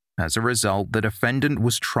 As a result, the defendant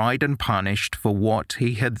was tried and punished for what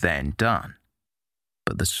he had then done.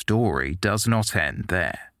 But the story does not end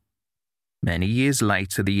there. Many years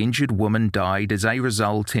later, the injured woman died as a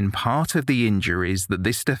result in part of the injuries that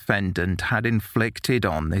this defendant had inflicted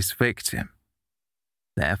on this victim.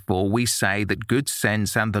 Therefore, we say that good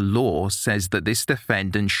sense and the law says that this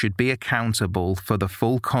defendant should be accountable for the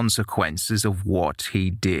full consequences of what he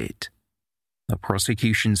did. The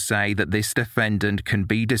prosecution say that this defendant can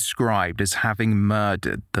be described as having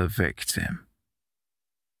murdered the victim.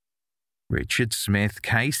 Richard Smith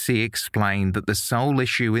KC explained that the sole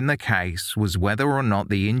issue in the case was whether or not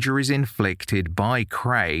the injuries inflicted by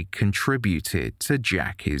Craig contributed to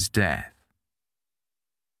Jackie's death.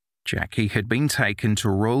 Jackie had been taken to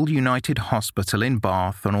Royal United Hospital in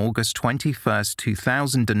Bath on August 21,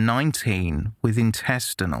 2019 with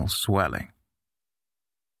intestinal swelling.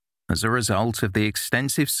 As a result of the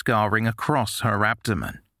extensive scarring across her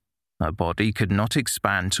abdomen, her body could not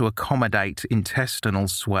expand to accommodate intestinal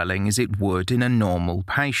swelling as it would in a normal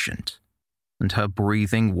patient, and her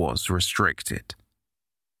breathing was restricted.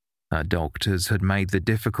 Her doctors had made the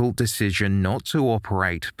difficult decision not to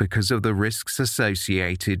operate because of the risks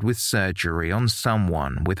associated with surgery on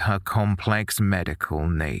someone with her complex medical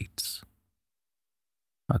needs.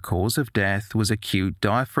 Her cause of death was acute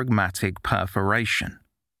diaphragmatic perforation,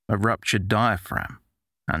 a ruptured diaphragm,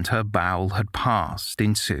 and her bowel had passed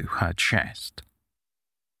into her chest.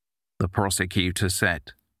 The prosecutor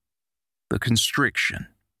said, "The constriction,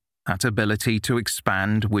 that ability to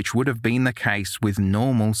expand which would have been the case with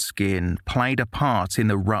normal skin, played a part in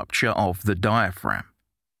the rupture of the diaphragm,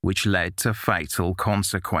 which led to fatal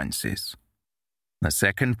consequences. The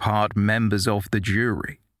second part, members of the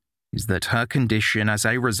jury, is that her condition as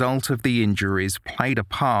a result of the injuries played a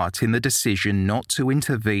part in the decision not to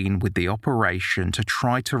intervene with the operation to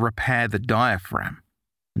try to repair the diaphragm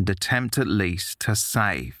and attempt at least to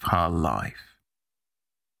save her life."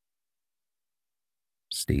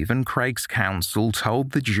 Stephen Craig's counsel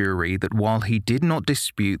told the jury that while he did not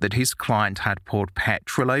dispute that his client had poured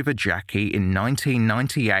petrol over Jackie in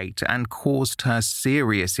 1998 and caused her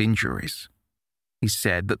serious injuries, he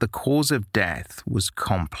said that the cause of death was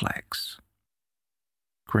complex.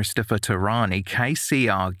 Christopher Tarani, KC,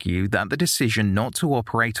 argued that the decision not to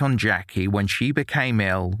operate on Jackie when she became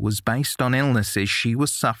ill was based on illnesses she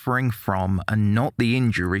was suffering from and not the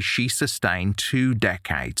injuries she sustained 2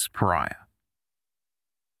 decades prior.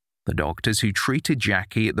 The doctors who treated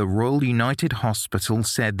Jackie at the Royal United Hospital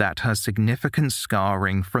said that her significant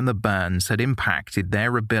scarring from the burns had impacted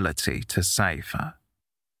their ability to save her.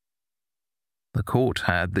 The court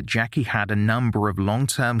heard that Jackie had a number of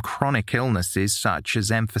long-term chronic illnesses such as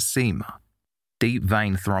emphysema, deep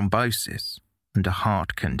vein thrombosis, and a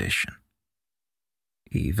heart condition.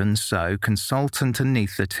 Even so, consultant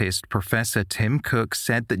anaesthetist Professor Tim Cook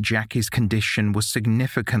said that Jackie's condition was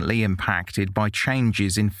significantly impacted by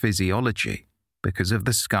changes in physiology because of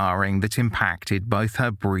the scarring that impacted both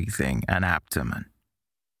her breathing and abdomen.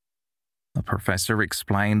 The professor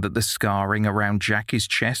explained that the scarring around Jackie's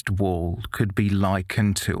chest wall could be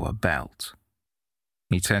likened to a belt.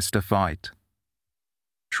 He testified,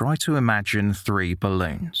 "Try to imagine 3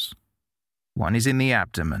 balloons. One is in the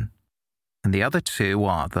abdomen, and the other 2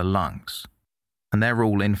 are the lungs, and they're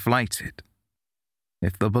all inflated.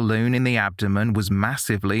 If the balloon in the abdomen was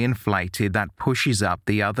massively inflated, that pushes up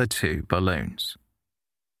the other 2 balloons.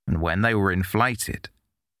 And when they were inflated,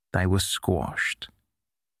 they were squashed.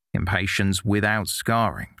 In patients without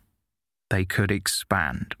scarring, they could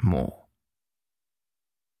expand more."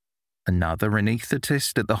 Another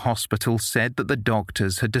anaesthetist at the hospital said that the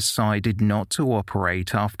doctors had decided not to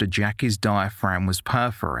operate after Jackie's diaphragm was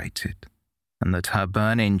perforated, and that her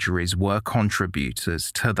burn injuries were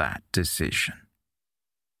contributors to that decision.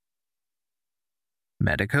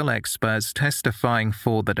 Medical experts testifying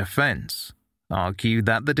for the defense argued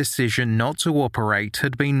that the decision not to operate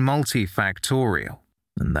had been multifactorial,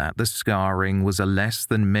 and that the scarring was a less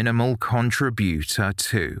than minimal contributor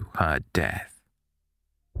to her death.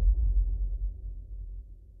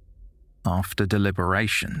 After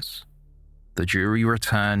deliberations, the jury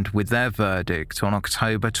returned with their verdict on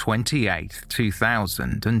October 28,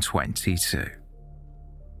 2022.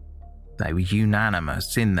 They were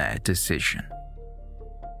unanimous in their decision.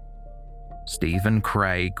 Stephen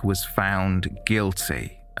Craig was found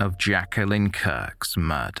guilty of Jacqueline Kirk's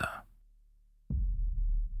murder.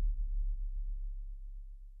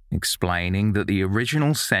 Explaining that the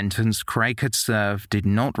original sentence Craig had served did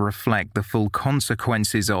not reflect the full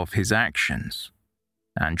consequences of his actions,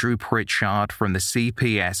 Andrew Pritchard from the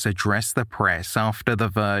CPS addressed the press after the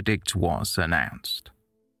verdict was announced.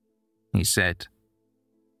 He said,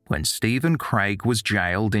 "When Stephen Craig was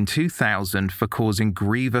jailed in 2000 for causing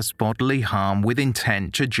grievous bodily harm with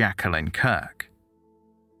intent to Jacqueline Kirk,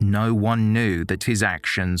 no one knew that his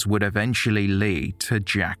actions would eventually lead to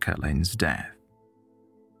Jacqueline's death."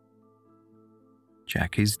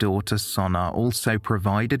 Jackie's daughter Sonna also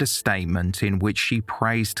provided a statement in which she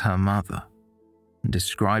praised her mother and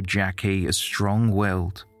described Jackie as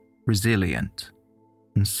strong-willed, resilient,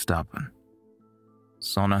 and stubborn.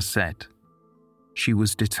 Sonna said, "She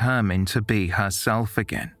was determined to be herself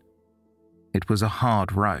again. It was a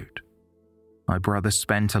hard road. My brother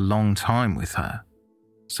spent a long time with her,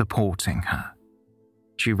 supporting her.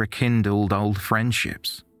 She rekindled old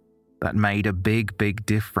friendships that made a big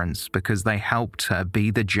difference because they helped her be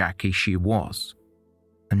the Jackie she was,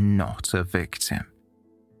 and not a victim.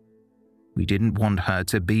 We didn't want her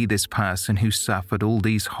to be this person who suffered all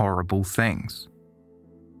these horrible things.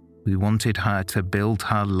 We wanted her to build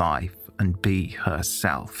her life and be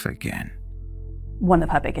herself again." One of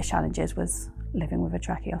her biggest challenges was living with a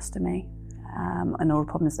tracheostomy, and all the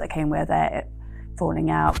problems that came with it, falling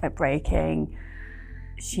out, it breaking.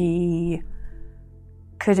 She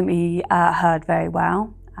couldn't be heard very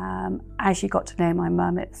well. As she got to know my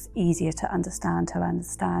mum, it's easier to understand her,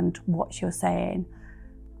 understand what she was saying.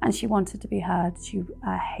 And she wanted to be heard. She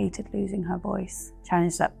hated losing her voice.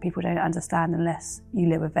 Challenge that people don't understand unless you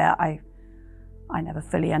live with it. I never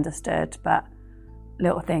fully understood, but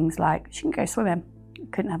little things like she couldn't go swimming,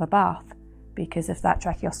 couldn't have a bath, because if that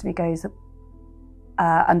tracheostomy goes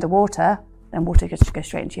underwater, then water just goes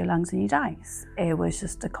straight into your lungs and you die. It was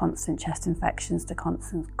just a constant chest infections, the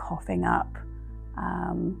constant coughing up,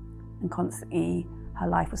 and constantly her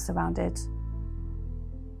life was surrounded.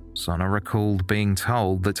 Sonna recalled being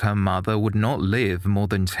told that her mother would not live more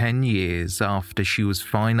than 10 years after she was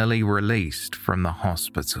finally released from the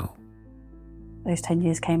hospital. Those 10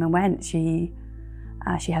 years came and went. She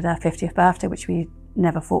had her 50th birthday, which we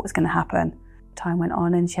never thought was going to happen. Time went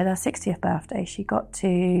on and she had her 60th birthday. She got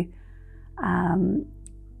to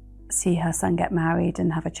see her son get married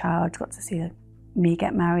and have a child, got to see me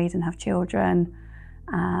get married and have children.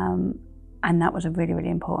 And that was a really, really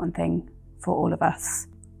important thing for all of us.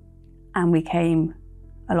 And we came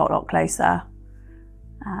a lot closer.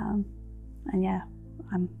 And yeah,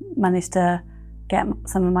 I managed to get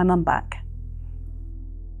some of my mum back.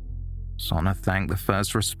 Sonna thanked the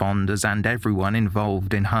first responders and everyone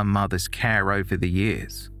involved in her mother's care over the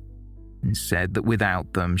years, and said that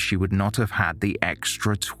without them she would not have had the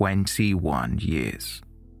extra 21 years.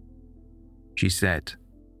 She said,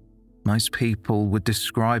 "Most people would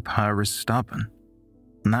describe her as stubborn,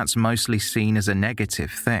 and that's mostly seen as a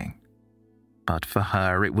negative thing. But for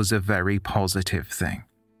her it was a very positive thing.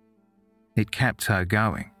 It kept her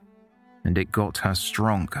going, and it got her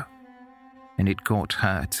stronger, and it got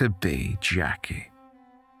her to be Jackie."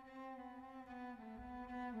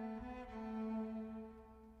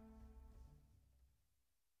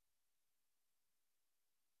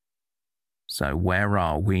 So where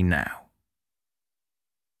are we now?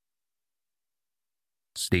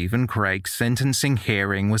 Stephen Craig's sentencing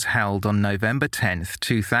hearing was held on November 10th,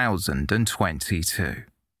 2022.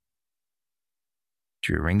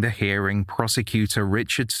 During the hearing, prosecutor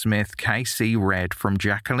Richard Smith KC read from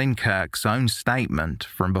Jacqueline Kirk's own statement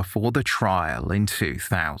from before the trial in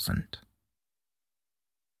 2000.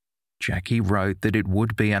 Jackie wrote that it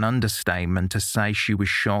would be an understatement to say she was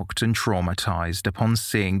shocked and traumatized upon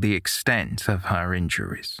seeing the extent of her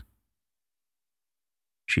injuries.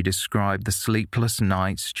 She described the sleepless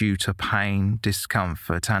nights due to pain,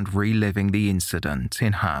 discomfort, and reliving the incident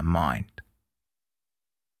in her mind.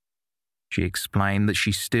 She explained that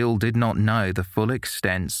she still did not know the full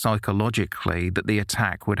extent psychologically that the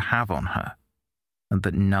attack would have on her, and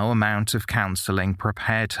that no amount of counselling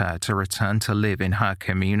prepared her to return to live in her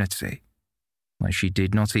community, where she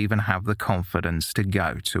did not even have the confidence to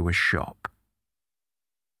go to a shop.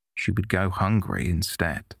 She would go hungry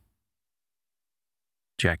instead.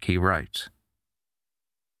 Jackie wrote,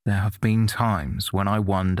 "There have been times when I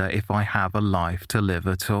wonder if I have a life to live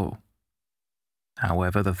at all.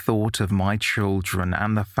 However, the thought of my children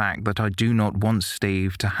and the fact that I do not want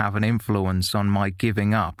Steve to have an influence on my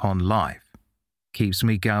giving up on life keeps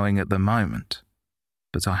me going at the moment,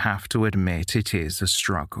 but I have to admit it is a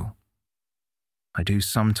struggle. I do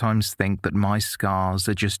sometimes think that my scars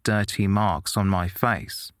are just dirty marks on my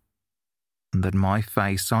face, and that my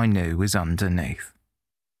face I knew is underneath.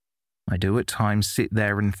 I do at times sit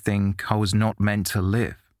there and think I was not meant to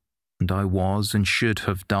live, and I was and should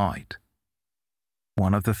have died.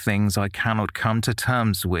 One of the things I cannot come to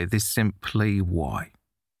terms with is simply why.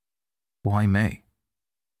 Why me?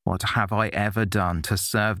 What have I ever done to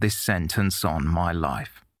serve this sentence on my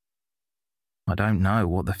life? I don't know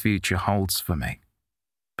what the future holds for me,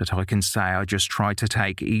 but I can say I just try to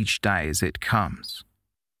take each day as it comes.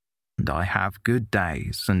 And I have good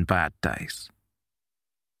days and bad days.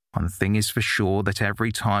 One thing is for sure, that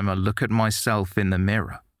every time I look at myself in the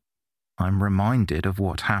mirror, I'm reminded of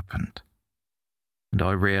what happened. And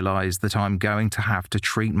I realise that I'm going to have to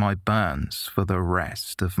treat my burns for the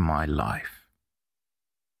rest of my life."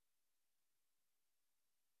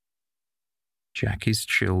 Jackie's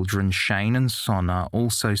children, Shane and Sonna,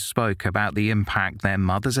 also spoke about the impact their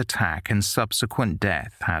mother's attack and subsequent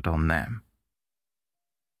death had on them.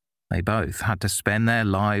 They both had to spend their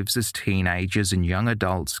lives as teenagers and young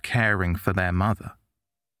adults caring for their mother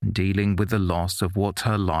and dealing with the loss of what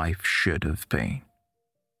her life should have been.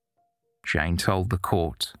 Shane told the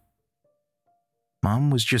court,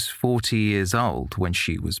 "Mum was just 40 years old when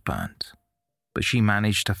she was burnt, but she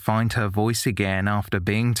managed to find her voice again after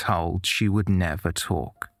being told she would never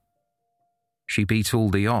talk. She beat all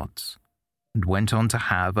the odds and went on to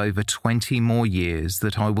have over 20 more years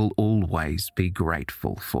that I will always be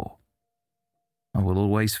grateful for. I will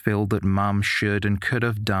always feel that Mum should and could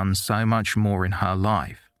have done so much more in her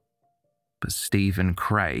life, but Stephen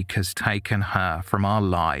Craig has taken her from our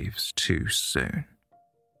lives too soon."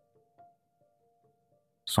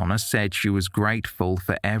 Sonna said she was grateful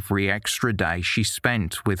for every extra day she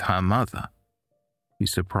spent with her mother, who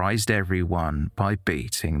surprised everyone by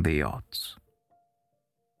beating the odds.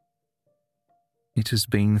 It has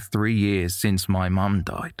been 3 years since my mum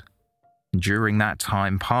died. During that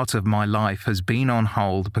time, part of my life has been on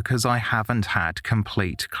hold because I haven't had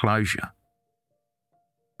complete closure.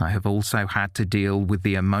 I have also had to deal with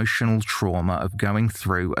the emotional trauma of going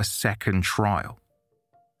through a second trial.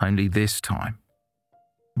 Only this time,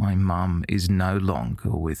 my mum is no longer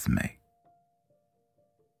with me.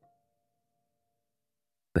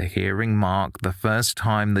 The hearing marked the first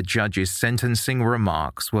time the judge's sentencing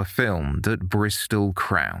remarks were filmed at Bristol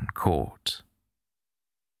Crown Court.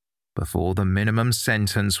 Before the minimum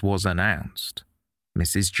sentence was announced,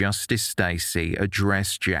 Mrs. Justice Stacey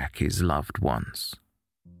addressed Jackie's loved ones.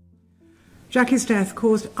 Jackie's death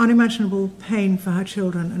caused unimaginable pain for her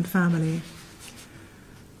children and family.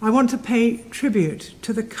 I want to pay tribute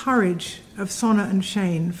to the courage of Sonna and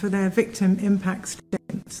Shane for their victim impact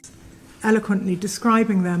statements, eloquently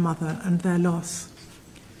describing their mother and their loss.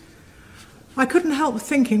 I couldn't help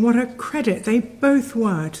thinking what a credit they both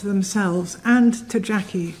were to themselves and to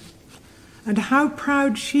Jackie, and how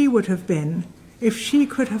proud she would have been if she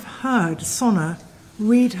could have heard Sonna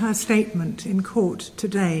read her statement in court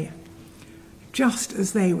today, just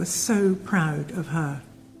as they were so proud of her.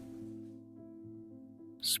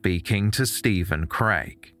 Speaking to Stephen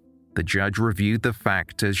Craig, the judge reviewed the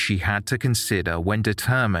factors she had to consider when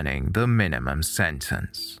determining the minimum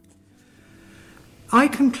sentence. I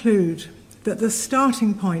conclude that the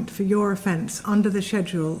starting point for your offence under the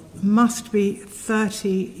schedule must be 30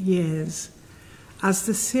 years, as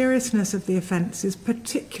the seriousness of the offence is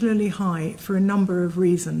particularly high for a number of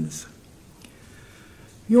reasons.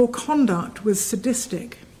 Your conduct was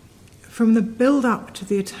sadistic from the build-up to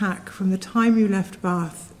the attack, from the time you left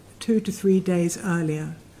Bath 2 to 3 days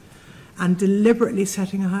earlier, and deliberately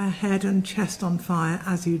setting her head and chest on fire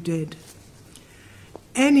as you did.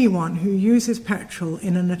 Anyone who uses petrol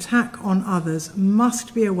in an attack on others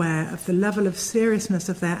must be aware of the level of seriousness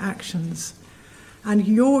of their actions, and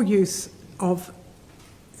your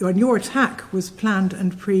attack was planned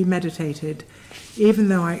and premeditated, even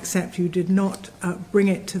though I accept you did not bring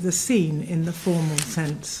it to the scene in the formal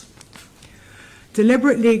sense.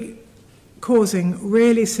 Deliberately causing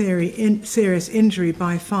really serious injury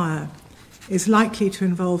by fire is likely to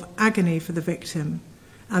involve agony for the victim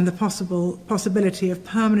and the possibility of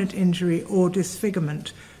permanent injury or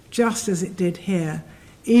disfigurement, just as it did here,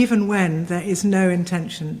 even when there is no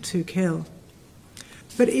intention to kill.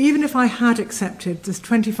 But even if I had accepted this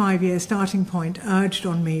 25-year starting point urged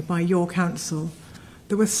on me by your counsel,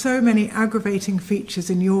 there were so many aggravating features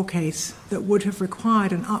in your case that would have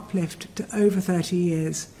required an uplift to over 30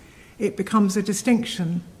 years. It becomes a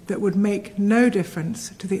distinction that would make no difference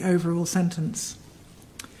to the overall sentence.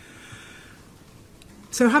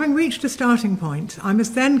 So having reached a starting point, I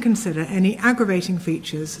must then consider any aggravating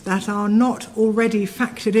features that are not already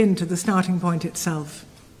factored into the starting point itself.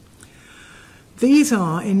 These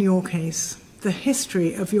are, in your case, the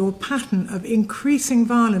history of your pattern of increasing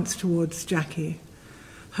violence towards Jackie,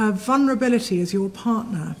 her vulnerability as your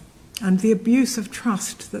partner, and the abuse of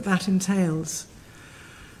trust that entails,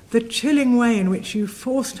 the chilling way in which you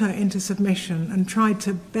forced her into submission and tried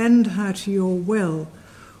to bend her to your will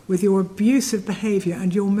with your abusive behaviour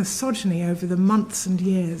and your misogyny over the months and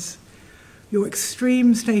years, your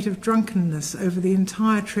extreme state of drunkenness over the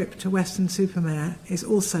entire trip to Weston-super-Mare is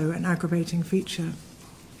also an aggravating feature.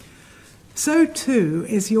 So too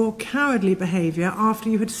is your cowardly behaviour after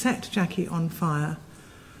you had set Jackie on fire,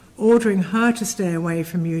 ordering her to stay away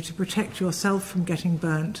from you to protect yourself from getting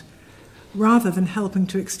burnt, rather than helping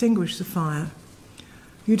to extinguish the fire.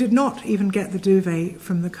 You did not even get the duvet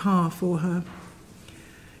from the car for her.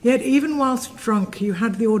 Yet even whilst drunk, you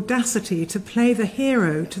had the audacity to play the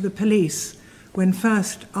hero to the police when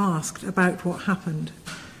first asked about what happened.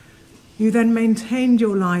 You then maintained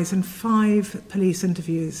your lies in 5 police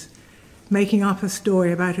interviews, making up a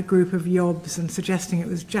story about a group of yobs and suggesting it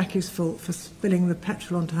was Jackie's fault for spilling the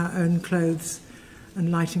petrol onto her own clothes and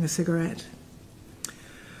lighting a cigarette.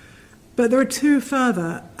 But there are 2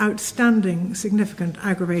 further outstanding, significant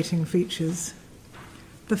aggravating features.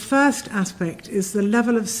 The first aspect is the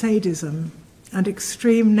level of sadism and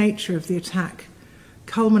extreme nature of the attack,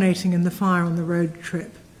 culminating in the fire on the road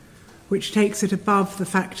trip, which takes it above the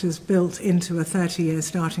factors built into a 30-year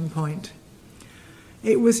starting point.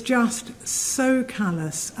 It was just so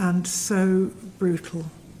callous and so brutal.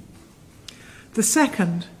 The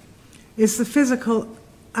second is the physical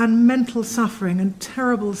and mental suffering and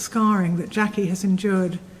terrible scarring that Jackie has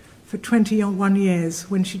endured for 21 years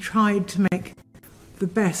when she tried to make the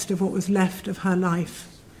best of what was left of her life.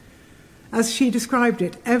 As she described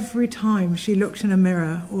it, every time she looked in a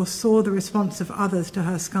mirror or saw the response of others to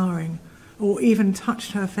her scarring, or even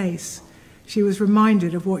touched her face, she was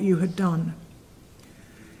reminded of what you had done.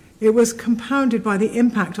 It was compounded by the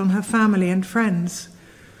impact on her family and friends.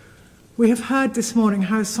 We have heard this morning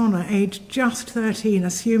how Sona, aged just 13,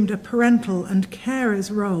 assumed a parental and carer's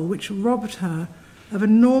role which robbed her of a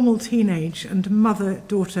normal teenage and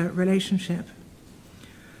mother-daughter relationship.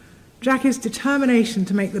 Jackie's determination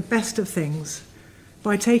to make the best of things,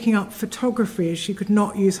 by taking up photography as she could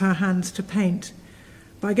not use her hands to paint,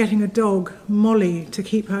 by getting a dog, Molly, to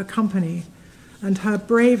keep her company, and her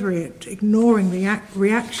bravery at ignoring the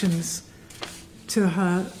reactions to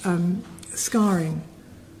her scarring,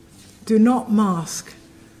 do not mask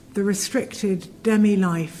the restricted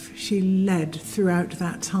demi-life she led throughout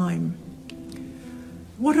that time.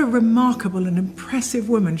 What a remarkable and impressive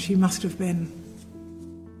woman she must have been.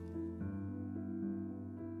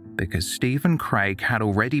 Because Stephen Craig had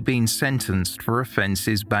already been sentenced for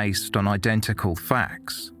offences based on identical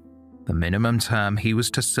facts, the minimum term he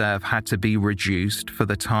was to serve had to be reduced for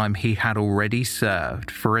the time he had already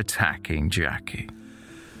served for attacking Jackie.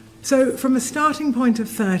 So, from a starting point of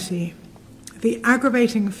 30, the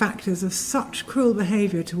aggravating factors of such cruel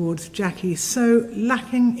behaviour towards Jackie, so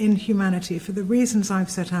lacking in humanity for the reasons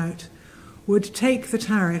I've set out, would take the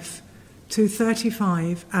tariff to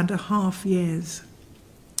 35.5 years.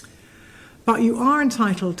 But you are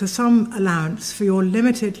entitled to some allowance for your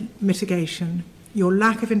limited mitigation, your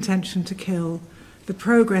lack of intention to kill, the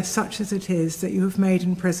progress such as it is that you have made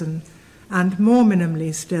in prison, and more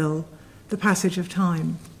minimally still, the passage of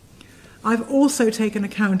time. I've also taken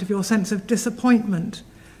account of your sense of disappointment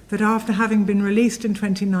that after having been released in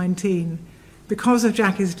 2019, because of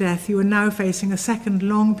Jackie's death, you are now facing a second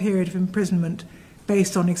long period of imprisonment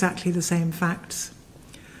based on exactly the same facts.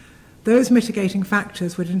 Those mitigating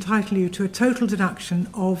factors would entitle you to a total deduction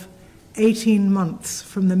of 18 months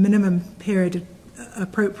from the minimum period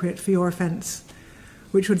appropriate for your offence,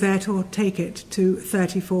 which would therefore take it to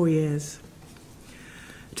 34 years.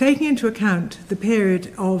 Taking into account the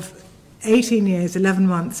period of 18 years, 11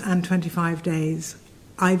 months and 25 days,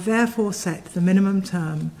 I therefore set the minimum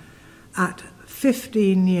term at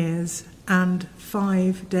 15 years and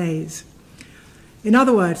 5 days. In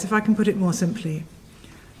other words, if I can put it more simply,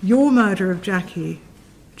 your murder of Jackie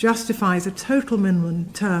justifies a total minimum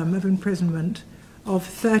term of imprisonment of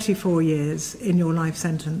 34 years in your life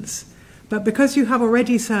sentence. But because you have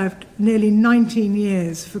already served nearly 19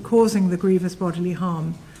 years for causing the grievous bodily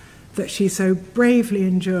harm that she so bravely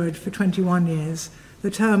endured for 21 years, the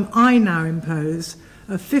term I now impose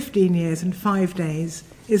of 15 years and 5 days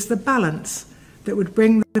is the balance that would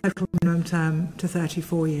bring the total minimum term to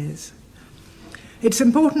 34 years. It's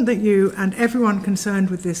important that you and everyone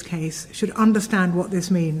concerned with this case should understand what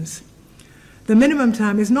this means. The minimum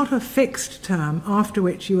term is not a fixed term after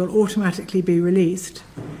which you will automatically be released.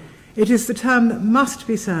 It is the term that must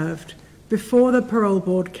be served before the parole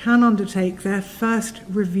board can undertake their first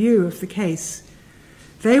review of the case.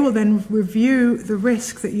 They will then review the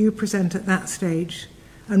risk that you present at that stage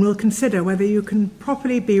and will consider whether you can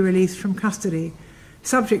properly be released from custody,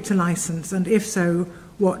 subject to licence, and if so,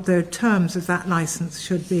 what the terms of that licence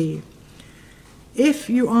should be. If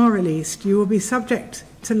you are released, you will be subject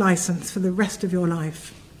to licence for the rest of your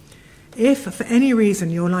life. If, for any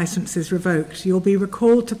reason, your licence is revoked, you'll be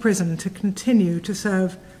recalled to prison to continue to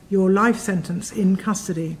serve your life sentence in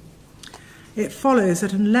custody. It follows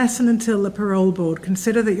that unless and until the parole board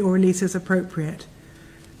consider that your release is appropriate,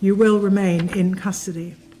 you will remain in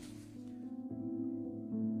custody.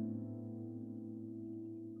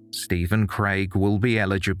 Stephen Craig will be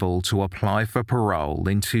eligible to apply for parole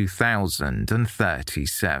in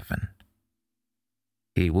 2037.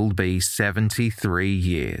 He will be 73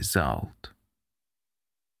 years old.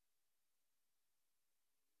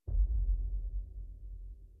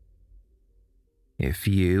 If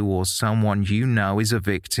you or someone you know is a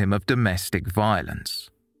victim of domestic violence,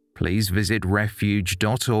 please visit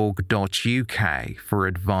refuge.org.uk for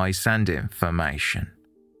advice and information.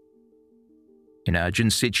 In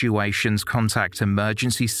urgent situations, contact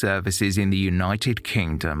emergency services in the United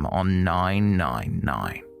Kingdom on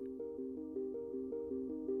 999.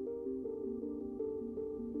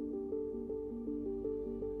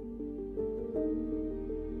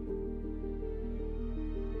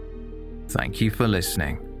 Thank you for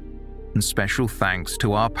listening, and special thanks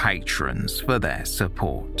to our patrons for their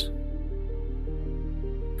support.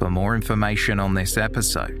 For more information on this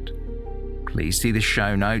episode, please see the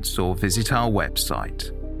show notes or visit our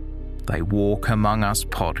website,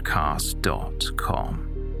 theywalkamonguspodcast.com.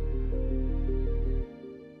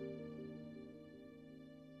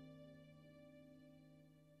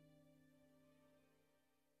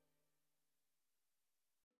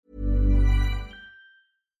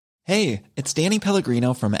 Hey, it's Danny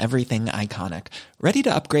Pellegrino from Everything Iconic. Ready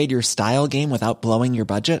to upgrade your style game without blowing your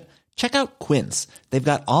budget? Check out Quince. They've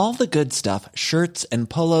got all the good stuff, shirts and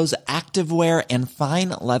polos, activewear, and fine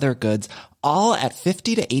leather goods, all at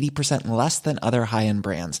 50 to 80% less than other high-end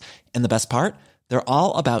brands. And the best part? They're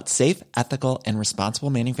all about safe, ethical, and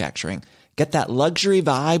responsible manufacturing. Get that luxury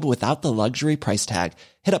vibe without the luxury price tag.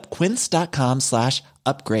 Hit up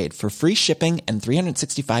quince.com/upgrade for free shipping and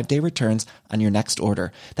 365-day returns on your next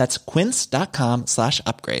order. That's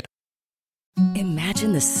quince.com/upgrade.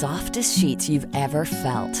 Imagine the softest sheets you've ever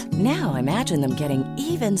felt. Now imagine them getting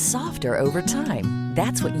even softer over time.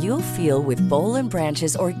 That's what you'll feel with Boll &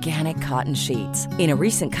 Branch's organic cotton sheets. In a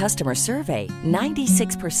recent customer survey,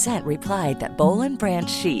 96% replied that Boll & Branch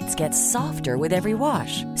sheets get softer with every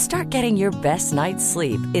wash. Start getting your best night's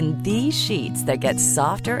sleep in these sheets that get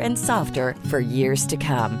softer and softer for years to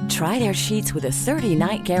come. Try their sheets with a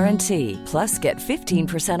 30-night guarantee. Plus, get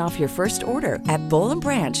 15% off your first order at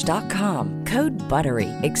bollandbranch.com. Code BUTTERY.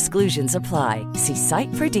 Exclusions apply. See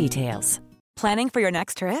site for details. Planning for your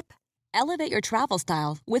next trip? Elevate your travel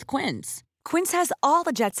style with Quince. Quince has all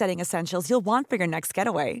the jet-setting essentials you'll want for your next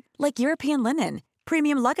getaway, like European linen,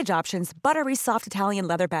 premium luggage options, buttery soft Italian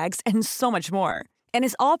leather bags, and so much more. And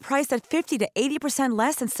is all priced at 50 to 80%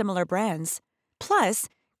 less than similar brands. Plus,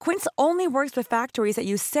 Quince only works with factories that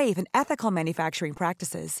use safe and ethical manufacturing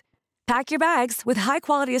practices. Pack your bags with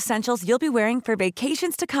high-quality essentials you'll be wearing for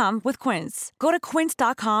vacations to come with Quince. Go to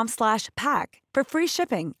quince.com/pack for free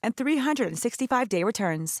shipping and 365-day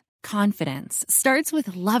returns. Confidence starts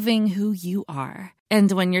with loving who you are.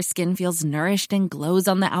 And when your skin feels nourished and glows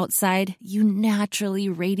on the outside, you naturally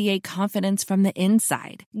radiate confidence from the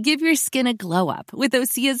inside. Give your skin a glow-up with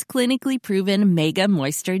Osea's clinically proven Mega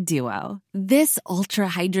Moisture Duo. This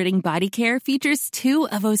ultra-hydrating body care features two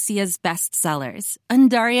of Osea's best sellers,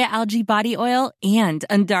 Undaria Algae Body Oil and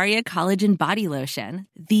Undaria Collagen Body Lotion.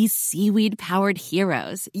 These seaweed-powered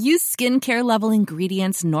heroes use skincare-level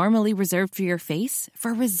ingredients normally reserved for your face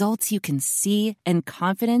for results you can see and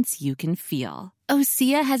confidence you can feel.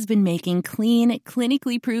 Osea has been making clean,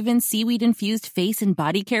 clinically proven seaweed-infused face and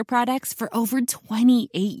body care products for over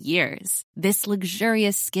 28 years. This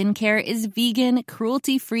luxurious skincare is vegan,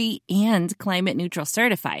 cruelty-free, and climate-neutral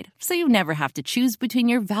certified, so you never have to choose between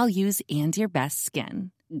your values and your best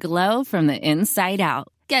skin. Glow from the inside out.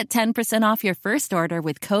 Get 10% off your first order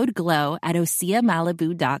with code GLOW at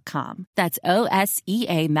OseaMalibu.com. That's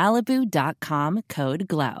OSEA Malibu.com, code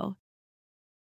GLOW.